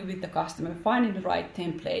defining it with the customer, finding the right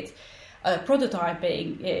templates.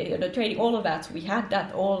 Prototyping, training, all of that. So we had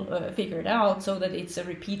that all figured out so that it's a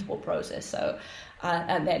repeatable process. So,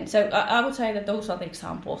 I would say that those are the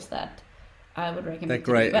examples that I would recommend. They're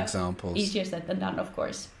great examples. Easier said than done, of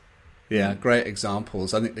course. Yeah, great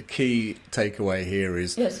examples. I think the key takeaway here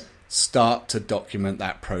is start to document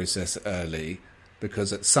that process early,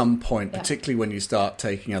 because at some point, particularly when you start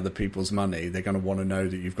taking other people's money, they're going to want to know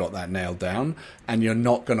that you've got that nailed down, and you're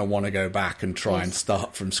not going to want to go back and try and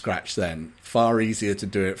start from scratch then. Far easier to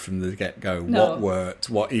do it from the get-go. What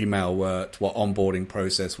worked, what email worked, what onboarding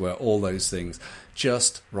process worked, all those things.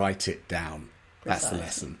 Just write it down. Precisely.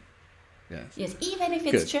 That's the lesson. Yes, even if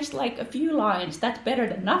it's just like a few lines, that's better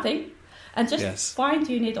than nothing. And just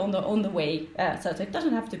fine-tune it on the way. So it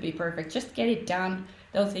doesn't have to be perfect. Just get it done.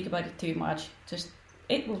 Don't think about it too much. Just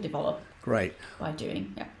it will develop. Great. By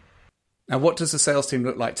doing, Now, what does the sales team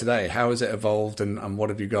look like today? How has it evolved, and what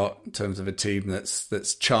have you got in terms of a team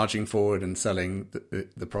that's charging forward and selling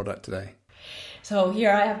the product today? So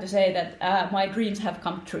here I have to say that my dreams have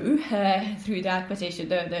come true through the acquisition.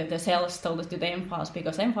 The sales told us to the MFiles,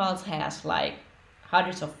 because MFiles has like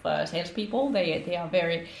hundreds of salespeople. They are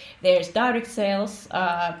there's direct sales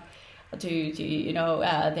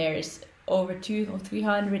there's over 200 or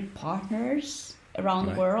 300 partners around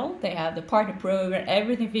the world. They have the partner program,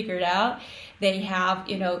 everything figured out. They have,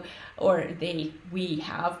 we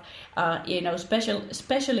have,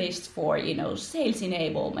 specialists for, sales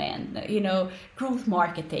enablement, growth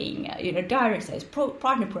marketing, direct sales,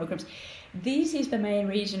 partner programs. This is the main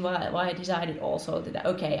reason why I decided also that,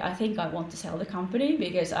 okay, I think I want to sell the company,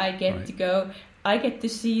 because I get to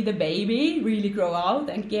see the baby really grow out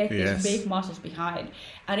and get these big muscles behind.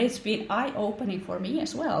 And it's been eye-opening for me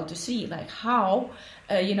as well to see like how,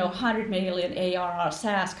 100 million ARR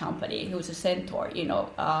SaaS company who's a Centaur,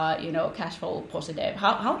 cash flow positive.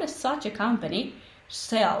 How does such a company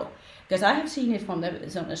sell? Because I have seen it from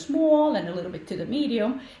the small and a little bit to the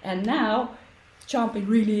medium, and now jumping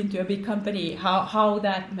really into a big company, how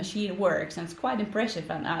that machine works. And it's quite impressive,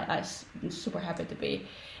 and I'm super happy to be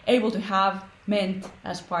able to have Ment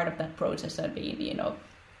as part of that process and being,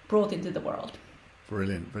 brought into the world.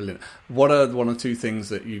 Brilliant. What are one or two things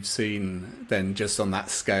that you've seen then just on that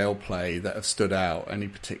scale play that have stood out? Any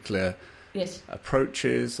particular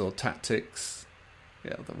approaches or tactics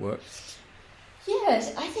that work?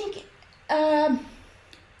 Yes, I think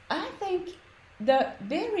the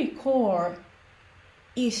very core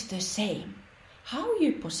is the same. How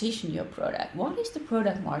you position your product, what is the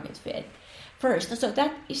product market fit first, so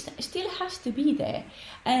that still has to be there,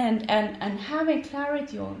 and having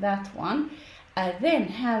clarity on that one, then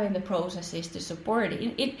having the processes to support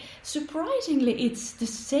it. Surprisingly, it's the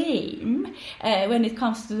same when it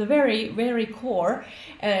comes to the very, very core,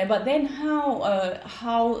 but then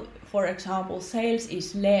how, for example, sales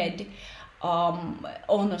is led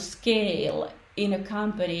on a scale in a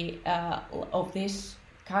company of this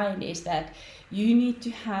kind is that you need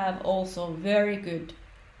to have also very good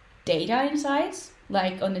data insights,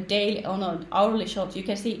 like on an hourly shot, you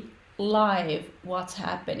can see live what's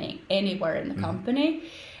happening anywhere in the company.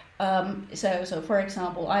 So for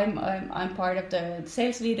example, I'm part of the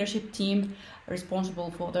sales leadership team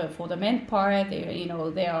responsible for the Ment part.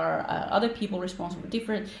 There are other people responsible for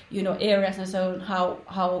different areas, and so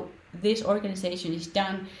how this organization is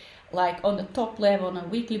done, like on the top level on a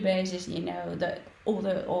weekly basis. All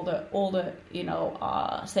the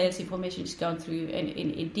sales information is gone through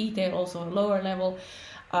in detail, also lower level.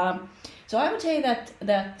 So I would say that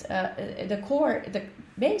the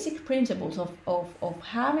basic principles of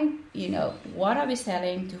having, what are we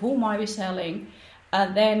selling, to whom are we selling,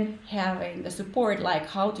 and then having the support, like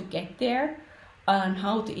how to get there and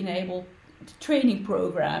how to enable training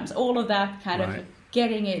programs, all of that kind of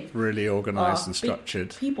getting it really organized and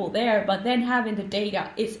structured. People there, but then having the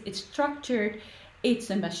data, it's structured.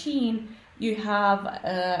 It's a machine. You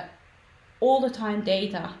have all the time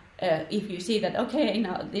data. If you see that, okay,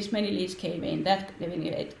 now this many leads came in,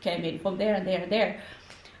 it came in from there and there and there.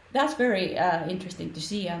 That's very interesting to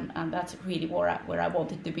see, and that's really where I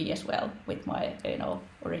wanted to be as well with my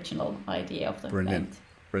original idea of the Brilliant.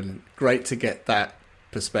 Great to get that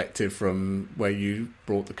perspective from where you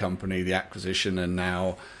brought the company, the acquisition, and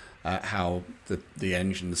now how the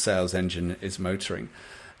sales engine is motoring.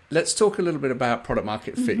 Let's talk a little bit about product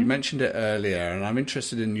market fit. You mentioned it earlier, and I'm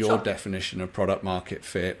interested in your definition of product market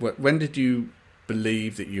fit. When did you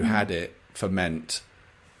believe that you had it for Ment?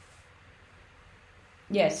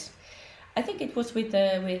 Yes, I think it was with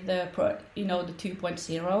the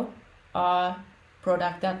 2.0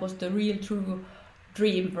 product. That was the real true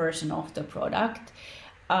dream version of the product.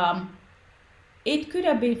 It could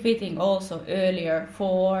have been fitting also earlier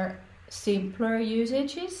for simpler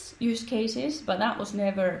use cases, but that was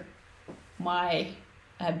never my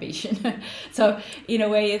ambition. So in a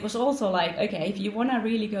way it was also like, okay, if you want to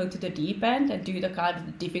really go to the deep end and do the kind of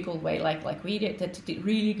the difficult way like we did, to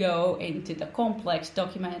really go into the complex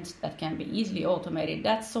documents that can be easily automated,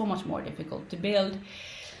 that's so much more difficult to build.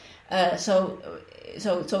 So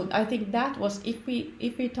I think that was, if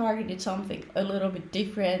we targeted something a little bit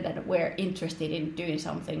different and we're interested in doing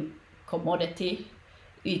something commodity,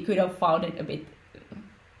 we could have found it a bit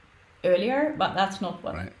earlier, but that's not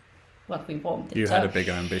what we wanted. You had a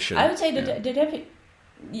bigger ambition. I would say that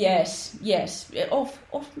yes, of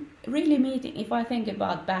really meeting. If I think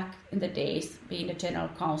about back in the days being a general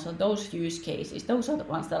counsel, those use cases, those are the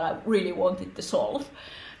ones that I really wanted to solve.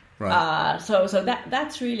 Right. So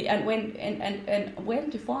that's really, and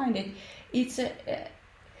when to find it, it's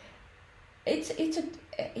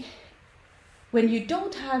when you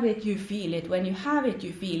don't have it, you feel it. When you have it,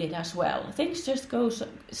 you feel it as well. Things just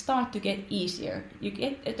start to get easier. You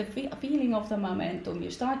get the feeling of the momentum.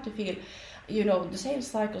 You start to feel, the sales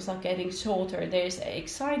cycles are getting shorter. There's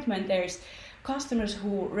excitement. There's customers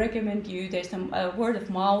who recommend you. There's some word of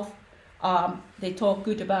mouth. They talk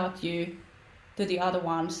good about you to the other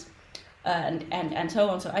ones, and so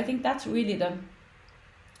on. So I think that's really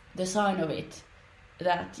the sign of it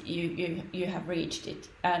that you have reached it.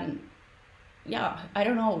 And yeah, I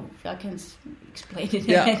don't know if I can explain it.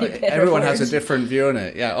 Yeah, in any better everyone words. has a different view on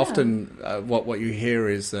it. Yeah, often what you hear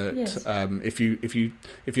is that Yes.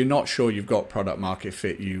 if you're not sure you've got product market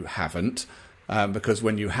fit, you haven't. Because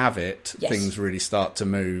when you have it, Yes. things really start to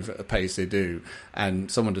move at the pace they do. And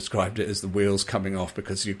someone described it as the wheels coming off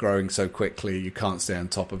because you're growing so quickly, you can't stay on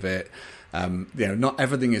top of it. Not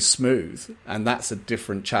everything is smooth, and that's a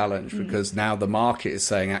different challenge because now the market is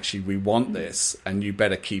saying, actually, we want this, and you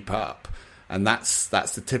better keep up. And that's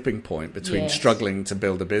the tipping point between Yes. struggling to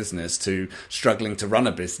build a business to struggling to run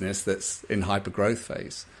a business that's in hyper growth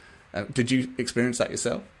phase. Did you experience that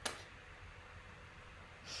yourself?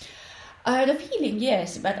 The feeling,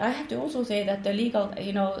 yes, but I have to also say that the legal,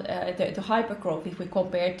 the hypergrowth, if we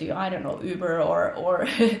compare to, I don't know, Uber or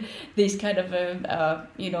these kind of,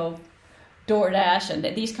 DoorDash and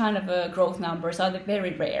these kind of growth numbers are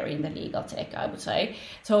very rare in the legal tech, I would say.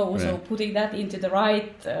 So putting that into the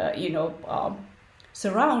right,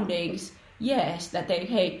 surroundings, yes, that they,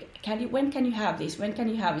 hey, when can you have this? When can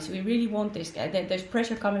you have this? We really want this. There's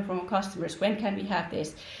pressure coming from our customers. When can we have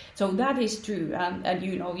this? So that is true. And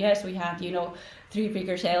yes, we have,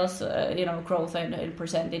 3-figure sales, growth and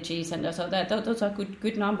percentages. And so those are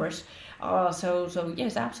good numbers. So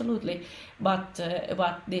yes, absolutely. But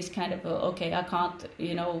this kind of, I can't,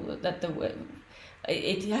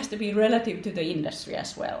 it has to be relative to the industry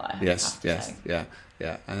as well. Yes, yeah.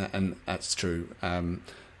 And that's true.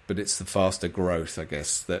 But it's the faster growth, I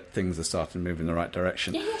guess, that things are starting to move in the right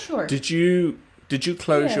direction. Yeah, sure. Did you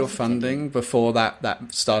close your Yes, funding before that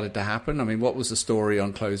started to happen? I mean, what was the story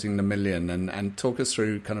on closing the million? And talk us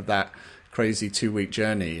through kind of that crazy 2-week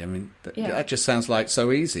journey. I mean, that just sounds like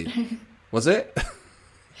so easy. Was it?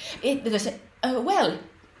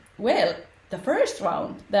 Well, the first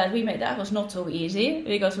round that we made, that was not so easy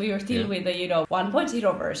because we were still with the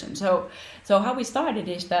 1.0 version. So how we started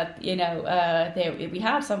is that we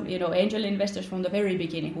had some angel investors from the very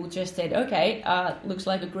beginning who just said, okay, looks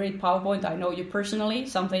like a great PowerPoint. I know you personally,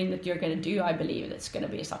 something that you're going to do. I believe that's going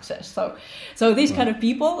to be a success. So these kind of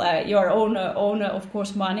people, your own of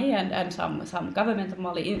course money and some governmental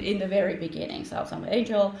money in the very beginning. So some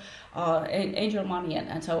angel money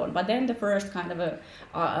and so on. But then the first kind of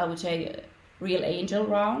I would say real angel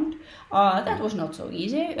round, that was not so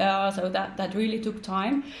easy. So that really took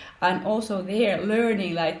time, and also there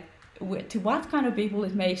learning to what kind of people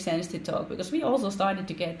it makes sense to talk, because we also started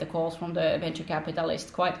to get the calls from the venture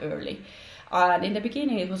capitalists quite early. And in the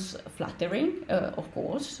beginning it was flattering, of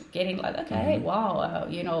course, getting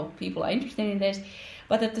wow, people are interested in this.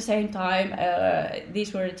 But at the same time,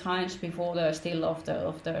 these were the times before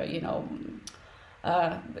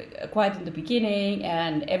quite in the beginning,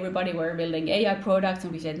 and everybody were building AI products,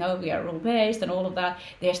 and we said no, we are rule based and all of that.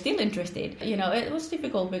 They're still interested. It was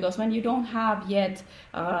difficult because when you don't have yet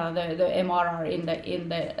the MRR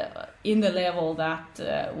in the level that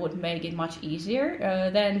would make it much easier,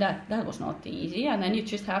 then that was not easy. And then you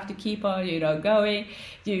just have to keep on going.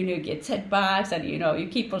 You get setbacks, and you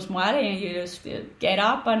keep on smiling, and you just get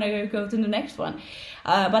up and go to the next one.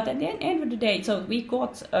 But at the end of the day, so we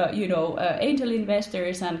got angel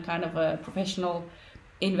investors and kind of professional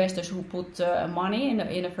investors who put money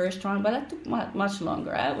in the first round, but that took much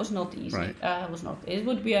longer. It was not easy. Right. It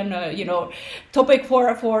would be an topic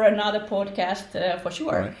for another podcast for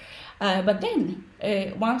sure. Right. But then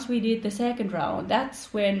once we did the second round,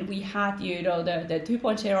 that's when we had the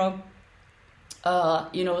 2.0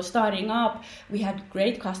 starting up. We had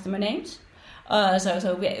great customer names.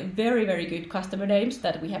 So we very, very good customer names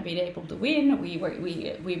that we have been able to win. We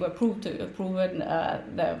were proven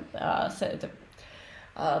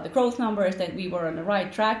the growth numbers that we were on the right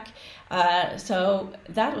track. So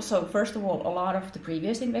first of all, a lot of the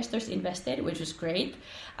previous investors invested, which was great.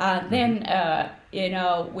 Then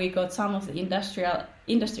we got some of the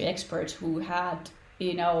industry experts who had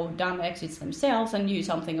done exits themselves and knew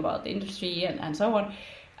something about the industry and so on.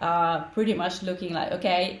 Pretty much looking like,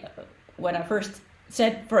 okay, when I first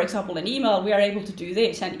said, for example, an email, we are able to do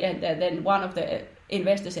this, and then one of the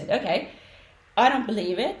investors said, okay, I don't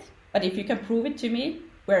believe it, but if you can prove it to me,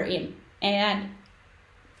 we're in. And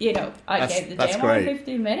I gave the demo in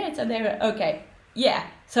 15 minutes, and they were okay, yeah.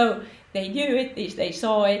 So they knew it, they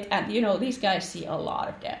saw it, and these guys see a lot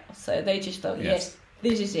of demos, so they just thought, yes,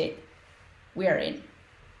 this is it, we're in.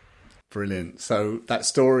 Brilliant. So that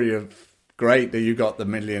story of great that you got the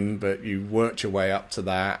million, but you worked your way up to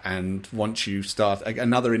that. And once you start,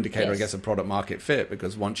 another indicator, I guess, of product market fit,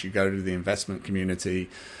 because once you go to the investment community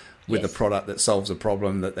with a product that solves a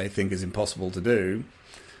problem that they think is impossible to do,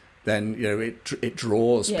 then it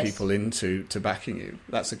draws Yes. people into backing you.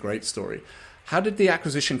 That's a great story. How did the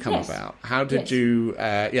acquisition come Yes. about? How did Yes. you?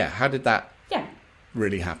 How did that Yeah.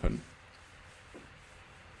 really happen?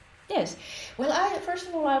 Yes. Well, first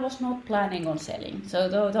of all, I was not planning on selling. So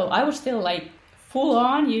though I was still like full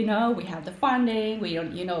on, we have the funding. We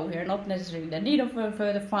don't, we're not necessarily in the need of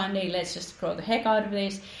further funding. Let's just grow the heck out of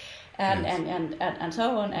this, and Yes. and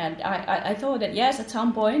so on. And I thought that yes, at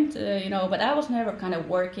some point, but I was never kind of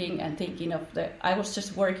working and thinking of I was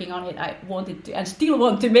just working on it. I wanted to and still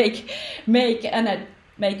want to make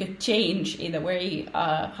a change in the way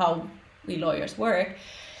how we lawyers work.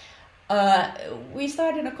 We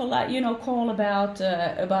started a call about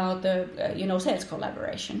sales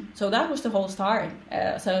collaboration. So that was the whole start.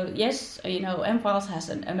 So yes, M-Files has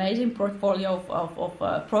an amazing portfolio of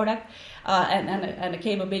product and the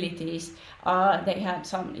capabilities. They had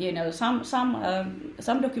some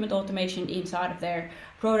document automation inside of their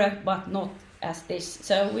product, but not as this.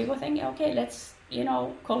 So we were thinking, okay, let's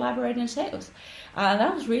collaborate in sales.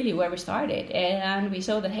 That was really where we started, and we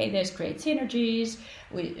saw that hey, there's great synergies.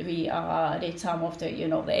 We did some of the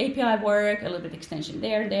the API work, a little bit extension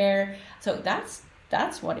there. So that's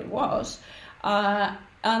what it was.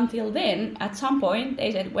 Until then, at some point,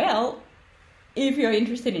 they said, well, if you're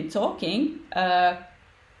interested in talking,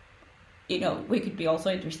 we could be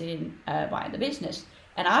also interested in buying the business.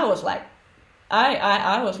 And I was like,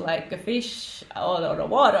 I was like a fish out of the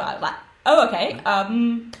water. I was like, oh, okay.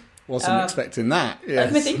 Wasn't expecting that. Yes.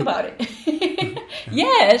 Let me think about it.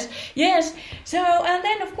 Yes. So, and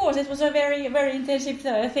then of course it was a very, very intensive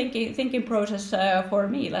thinking process for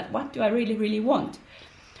me. Like, what do I really, really want?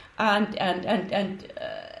 And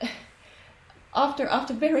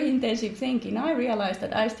after very intensive thinking, I realized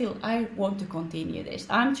that I want to continue this.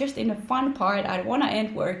 I'm just in a fun part. I want to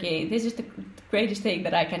end working. This is the greatest thing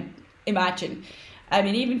that I can imagine. I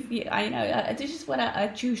mean, even if this is what I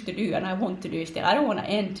choose to do, and I want to do still. I don't want to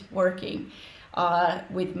end working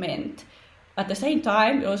with Ment. At the same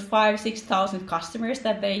time, it was 5,000-6,000 customers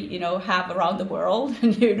that they have around the world,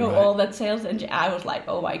 and Right. all that sales. And I was like,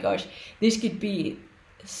 oh my gosh, this could be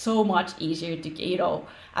so much easier to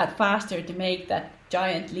and faster to make that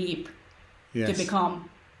giant leap Yes. to become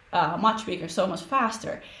much bigger, so much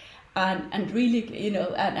faster. And really,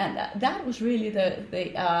 and that was really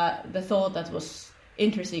the thought that was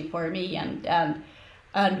interesting for me, and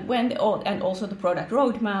when and also the product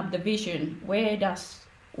roadmap, the vision. Where does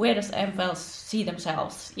M-Files see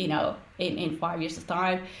themselves? In 5 years'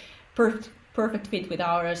 time, perfect fit with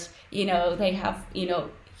ours. They have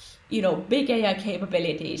big AI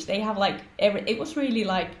capabilities. They have like it was really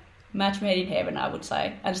like match made in heaven, I would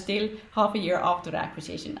say. And still, half a year after the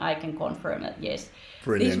acquisition, I can confirm that yes,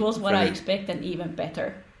 Brilliant. this was what Brilliant. I expect and even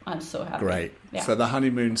better. I'm so happy. Great. Yeah. So the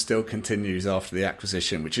honeymoon still continues after the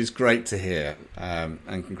acquisition, which is great to hear. And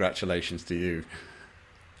congratulations to you.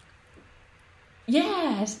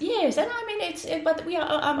 Yes, and I mean but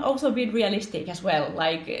I'm also being realistic as well.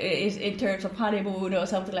 Like in terms of honeymoon or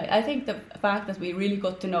something like. I think the fact that we really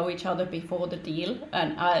got to know each other before the deal,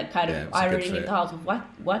 and I kind of ironing it out of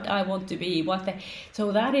what I want to be,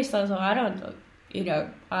 so that is also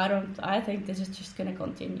I think this is just going to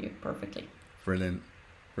continue perfectly. Brilliant.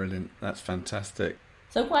 That's fantastic.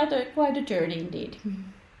 So quite a journey indeed.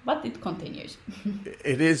 But it continues.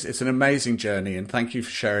 It is. It's an amazing journey, and thank you for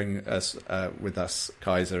sharing with us,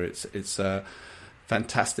 Kaisa. It's a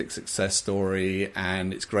fantastic success story,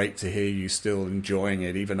 and it's great to hear you still enjoying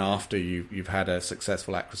it even after you've had a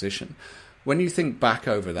successful acquisition. When you think back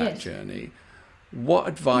over that Yes. journey, what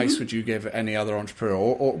advice would you give any other entrepreneur,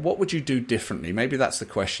 or what would you do differently? Maybe that's the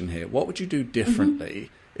question here. What would you do differently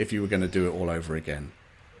if you were going to do it all over again?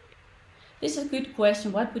 This is a good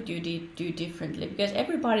question. What would you do differently? Because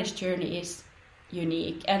everybody's journey is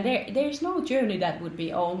unique, and there's no journey that would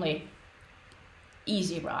be only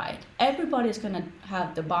easy ride. Everybody's gonna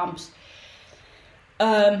have the bumps.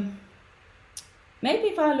 Maybe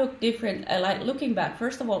if I look different, like looking back,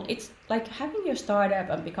 first of all, it's like having your startup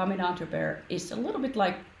and becoming an entrepreneur is a little bit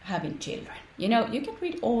like having children. You can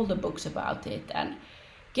read all the books about it and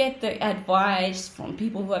get the advice from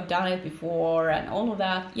people who have done it before and all of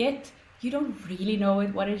that, yet you don't really know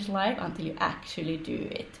what it's like until you actually do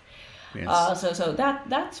it. Yes. So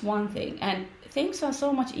that's one thing, and things are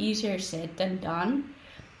so much easier said than done.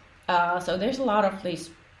 So there's a lot of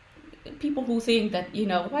these people who think that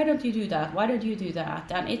why don't you do that? Why don't you do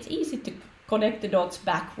that? And it's easy to connect the dots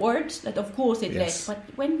backwards. That of course it Yes. is, but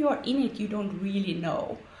when you're in it, you don't really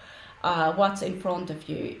know what's in front of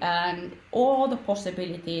you, and all the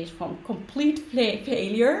possibilities from complete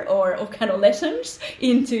failure or kind of lessons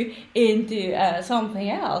into something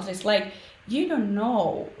else. It's like you don't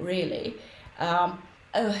know really. I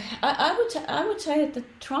would say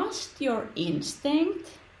that trust your instinct,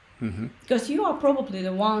 because you are probably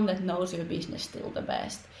the one that knows your business still the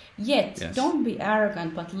best. Yet, don't be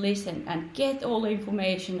arrogant, but listen and get all the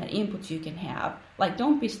information and inputs you can have. Like,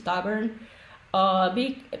 don't be stubborn.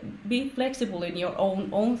 Be flexible in your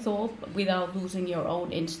own thought without losing your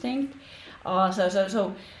own instinct.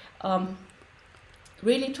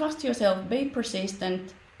 Really trust yourself. Be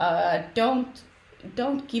persistent.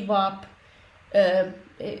 Don't give up.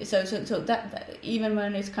 So that even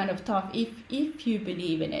when it's kind of tough, if you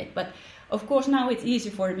believe in it. But of course now it's easy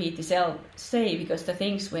for me to say because the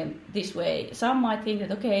things went this way. Some might think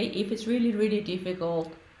that, okay, if it's really, really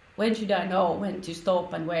difficult, when should I know when to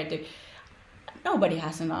stop and where to? Nobody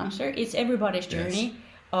has an answer. It's everybody's journey.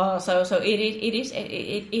 Yes. So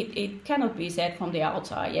it cannot be said from the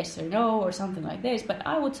outside, yes or no, or something like this. But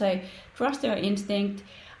I would say trust your instinct,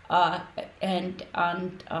 but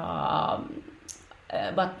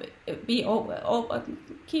be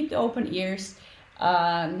keep the open ears.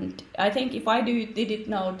 And I think if I did it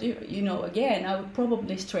now, again, I would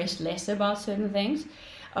probably stress less about certain things.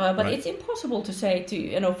 But right. It's impossible to say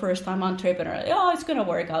to first-time entrepreneur, oh, it's going to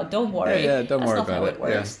work out. Don't worry. Yeah, don't worry about it. That's not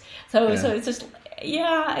how it works. Yeah. So it's just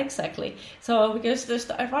exactly. So because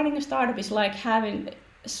running a startup is like having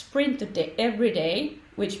a sprint every day,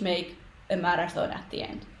 which make a marathon at the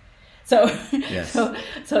end. So yes.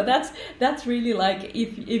 so that's really like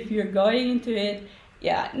if you're going into it,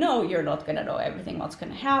 you're not going to know everything what's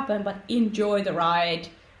going to happen, but enjoy the ride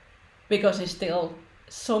because it's still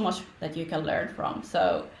so much that you can learn from.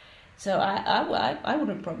 So I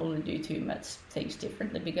wouldn't probably do too much things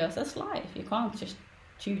differently because that's life. You can't just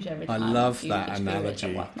choose every time. I love that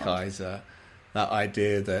analogy, Kaisa. That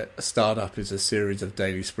idea that a startup is a series of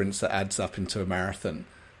daily sprints that adds up into a marathon.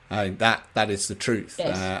 That is the truth.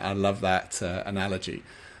 Yes. I love that analogy.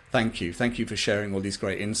 Thank you for sharing all these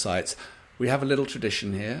great insights. We have a little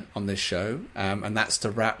tradition here on this show, and that's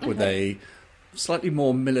to wrap with a slightly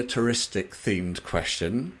more militaristic themed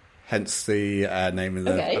question, hence the name of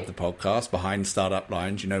the podcast, Behind Startup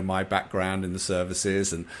Lines. You know my background in the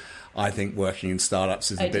services, and I think working in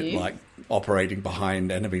startups is a bit like operating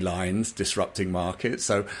behind enemy lines, disrupting markets.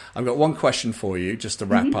 So I've got one question for you just to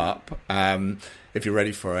wrap up, if you're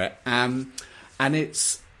ready for it. And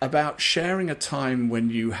it's about sharing a time when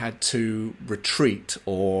you had to retreat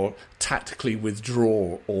or tactically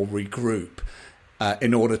withdraw or regroup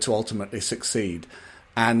in order to ultimately succeed.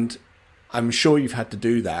 And I'm sure you've had to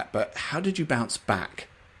do that, but how did you bounce back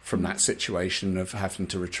from that situation of having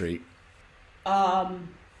to retreat?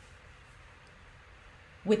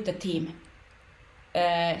 With the team.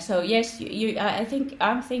 So yes, I think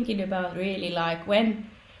I'm thinking about really like when,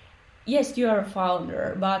 yes, you are a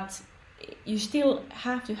founder, but you still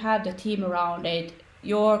have to have the team around it.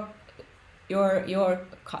 Your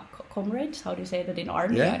comrades, how do you say that in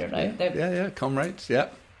army? I don't know. Comrades, yeah.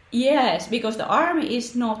 Yes, because the army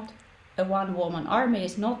is not a one woman. Army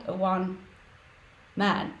is not a one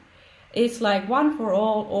man. It's like one for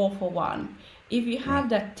all for one. If you have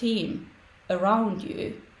that team around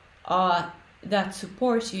you that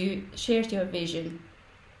supports you, shares your vision,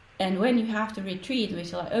 and when you have to retreat,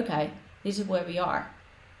 it's like, okay, this is where we are.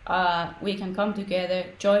 We can come together,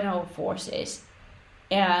 join our forces,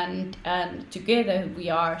 and together we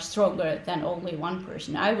are stronger than only one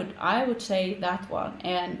person. I would say that one,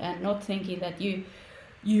 and not thinking that you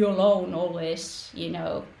alone always,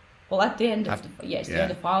 well, at the end of you're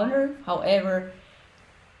the founder. However,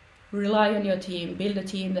 rely on your team, build a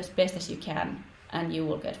team as best as you can, and you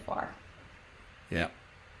will get far. Yeah.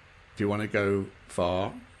 If you want to go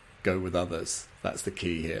far, go with others. That's the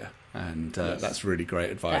key here. And that's really great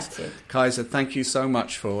advice. Kaisa, thank you so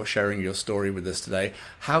much for sharing your story with us today.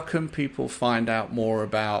 How can people find out more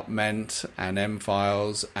about Ment and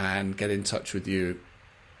M-Files and get in touch with you?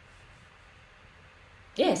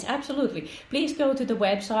 Yes, absolutely. Please go to the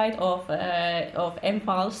website of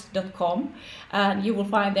mfiles.com and you will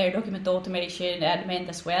find there document automation and Ment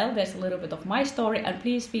as well. There's a little bit of my story, and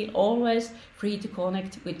please feel always free to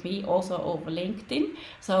connect with me also over LinkedIn.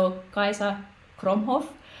 So Kaisa Kromhof,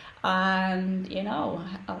 and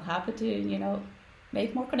I'm happy to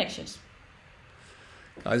make more connections.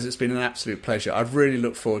 Guys, it's been an absolute pleasure. I've really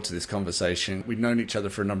looked forward to this conversation. We've known each other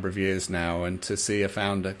for a number of years now, and to see a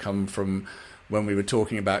founder come from when we were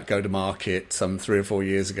talking about go-to-market some 3 or 4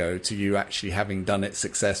 years ago to you actually having done it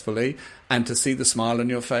successfully, and to see the smile on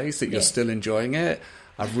your face that you're still enjoying it.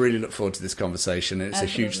 I've really looked forward to this conversation, and it's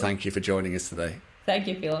Absolutely. A huge thank you for joining us today. Thank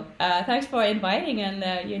you, Phil. Thanks for inviting,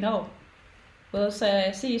 and we'll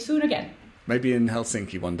see you soon again. Maybe in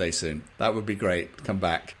Helsinki one day soon. That would be great. Come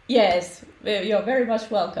back. Yes, you're very much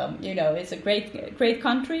welcome. It's a great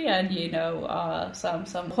country, and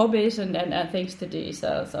some hobbies and things to do.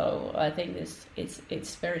 So I think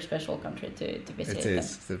it's very special country to visit. It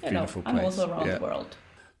is. It's a beautiful place. And also around the world.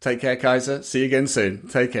 Take care, Kaisa. See you again soon.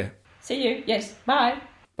 Take care. See you. Yes. Bye.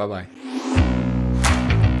 Bye-bye.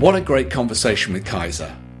 What a great conversation with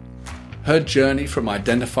Kaisa. Her journey from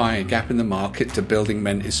identifying a gap in the market to building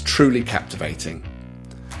Ment is truly captivating.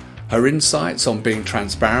 Her insights on being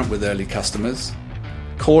transparent with early customers,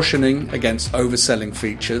 cautioning against overselling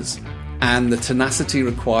features, and the tenacity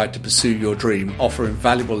required to pursue your dream offer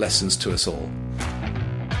invaluable lessons to us all.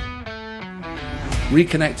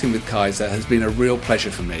 Reconnecting with Kaisa has been a real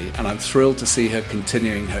pleasure for me, and I'm thrilled to see her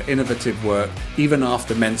continuing her innovative work even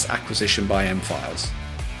after Ment's acquisition by M-Files.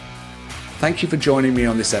 Thank you for joining me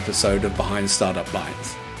on this episode of Behind Startup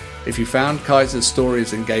Lines. If you found Kaisa's story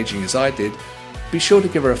as engaging as I did, be sure to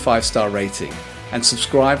give her a 5-star rating and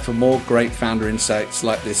subscribe for more great founder insights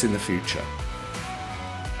like this in the future.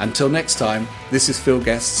 Until next time, this is Phil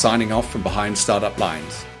Guest signing off from Behind Startup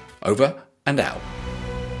Lines. Over and out.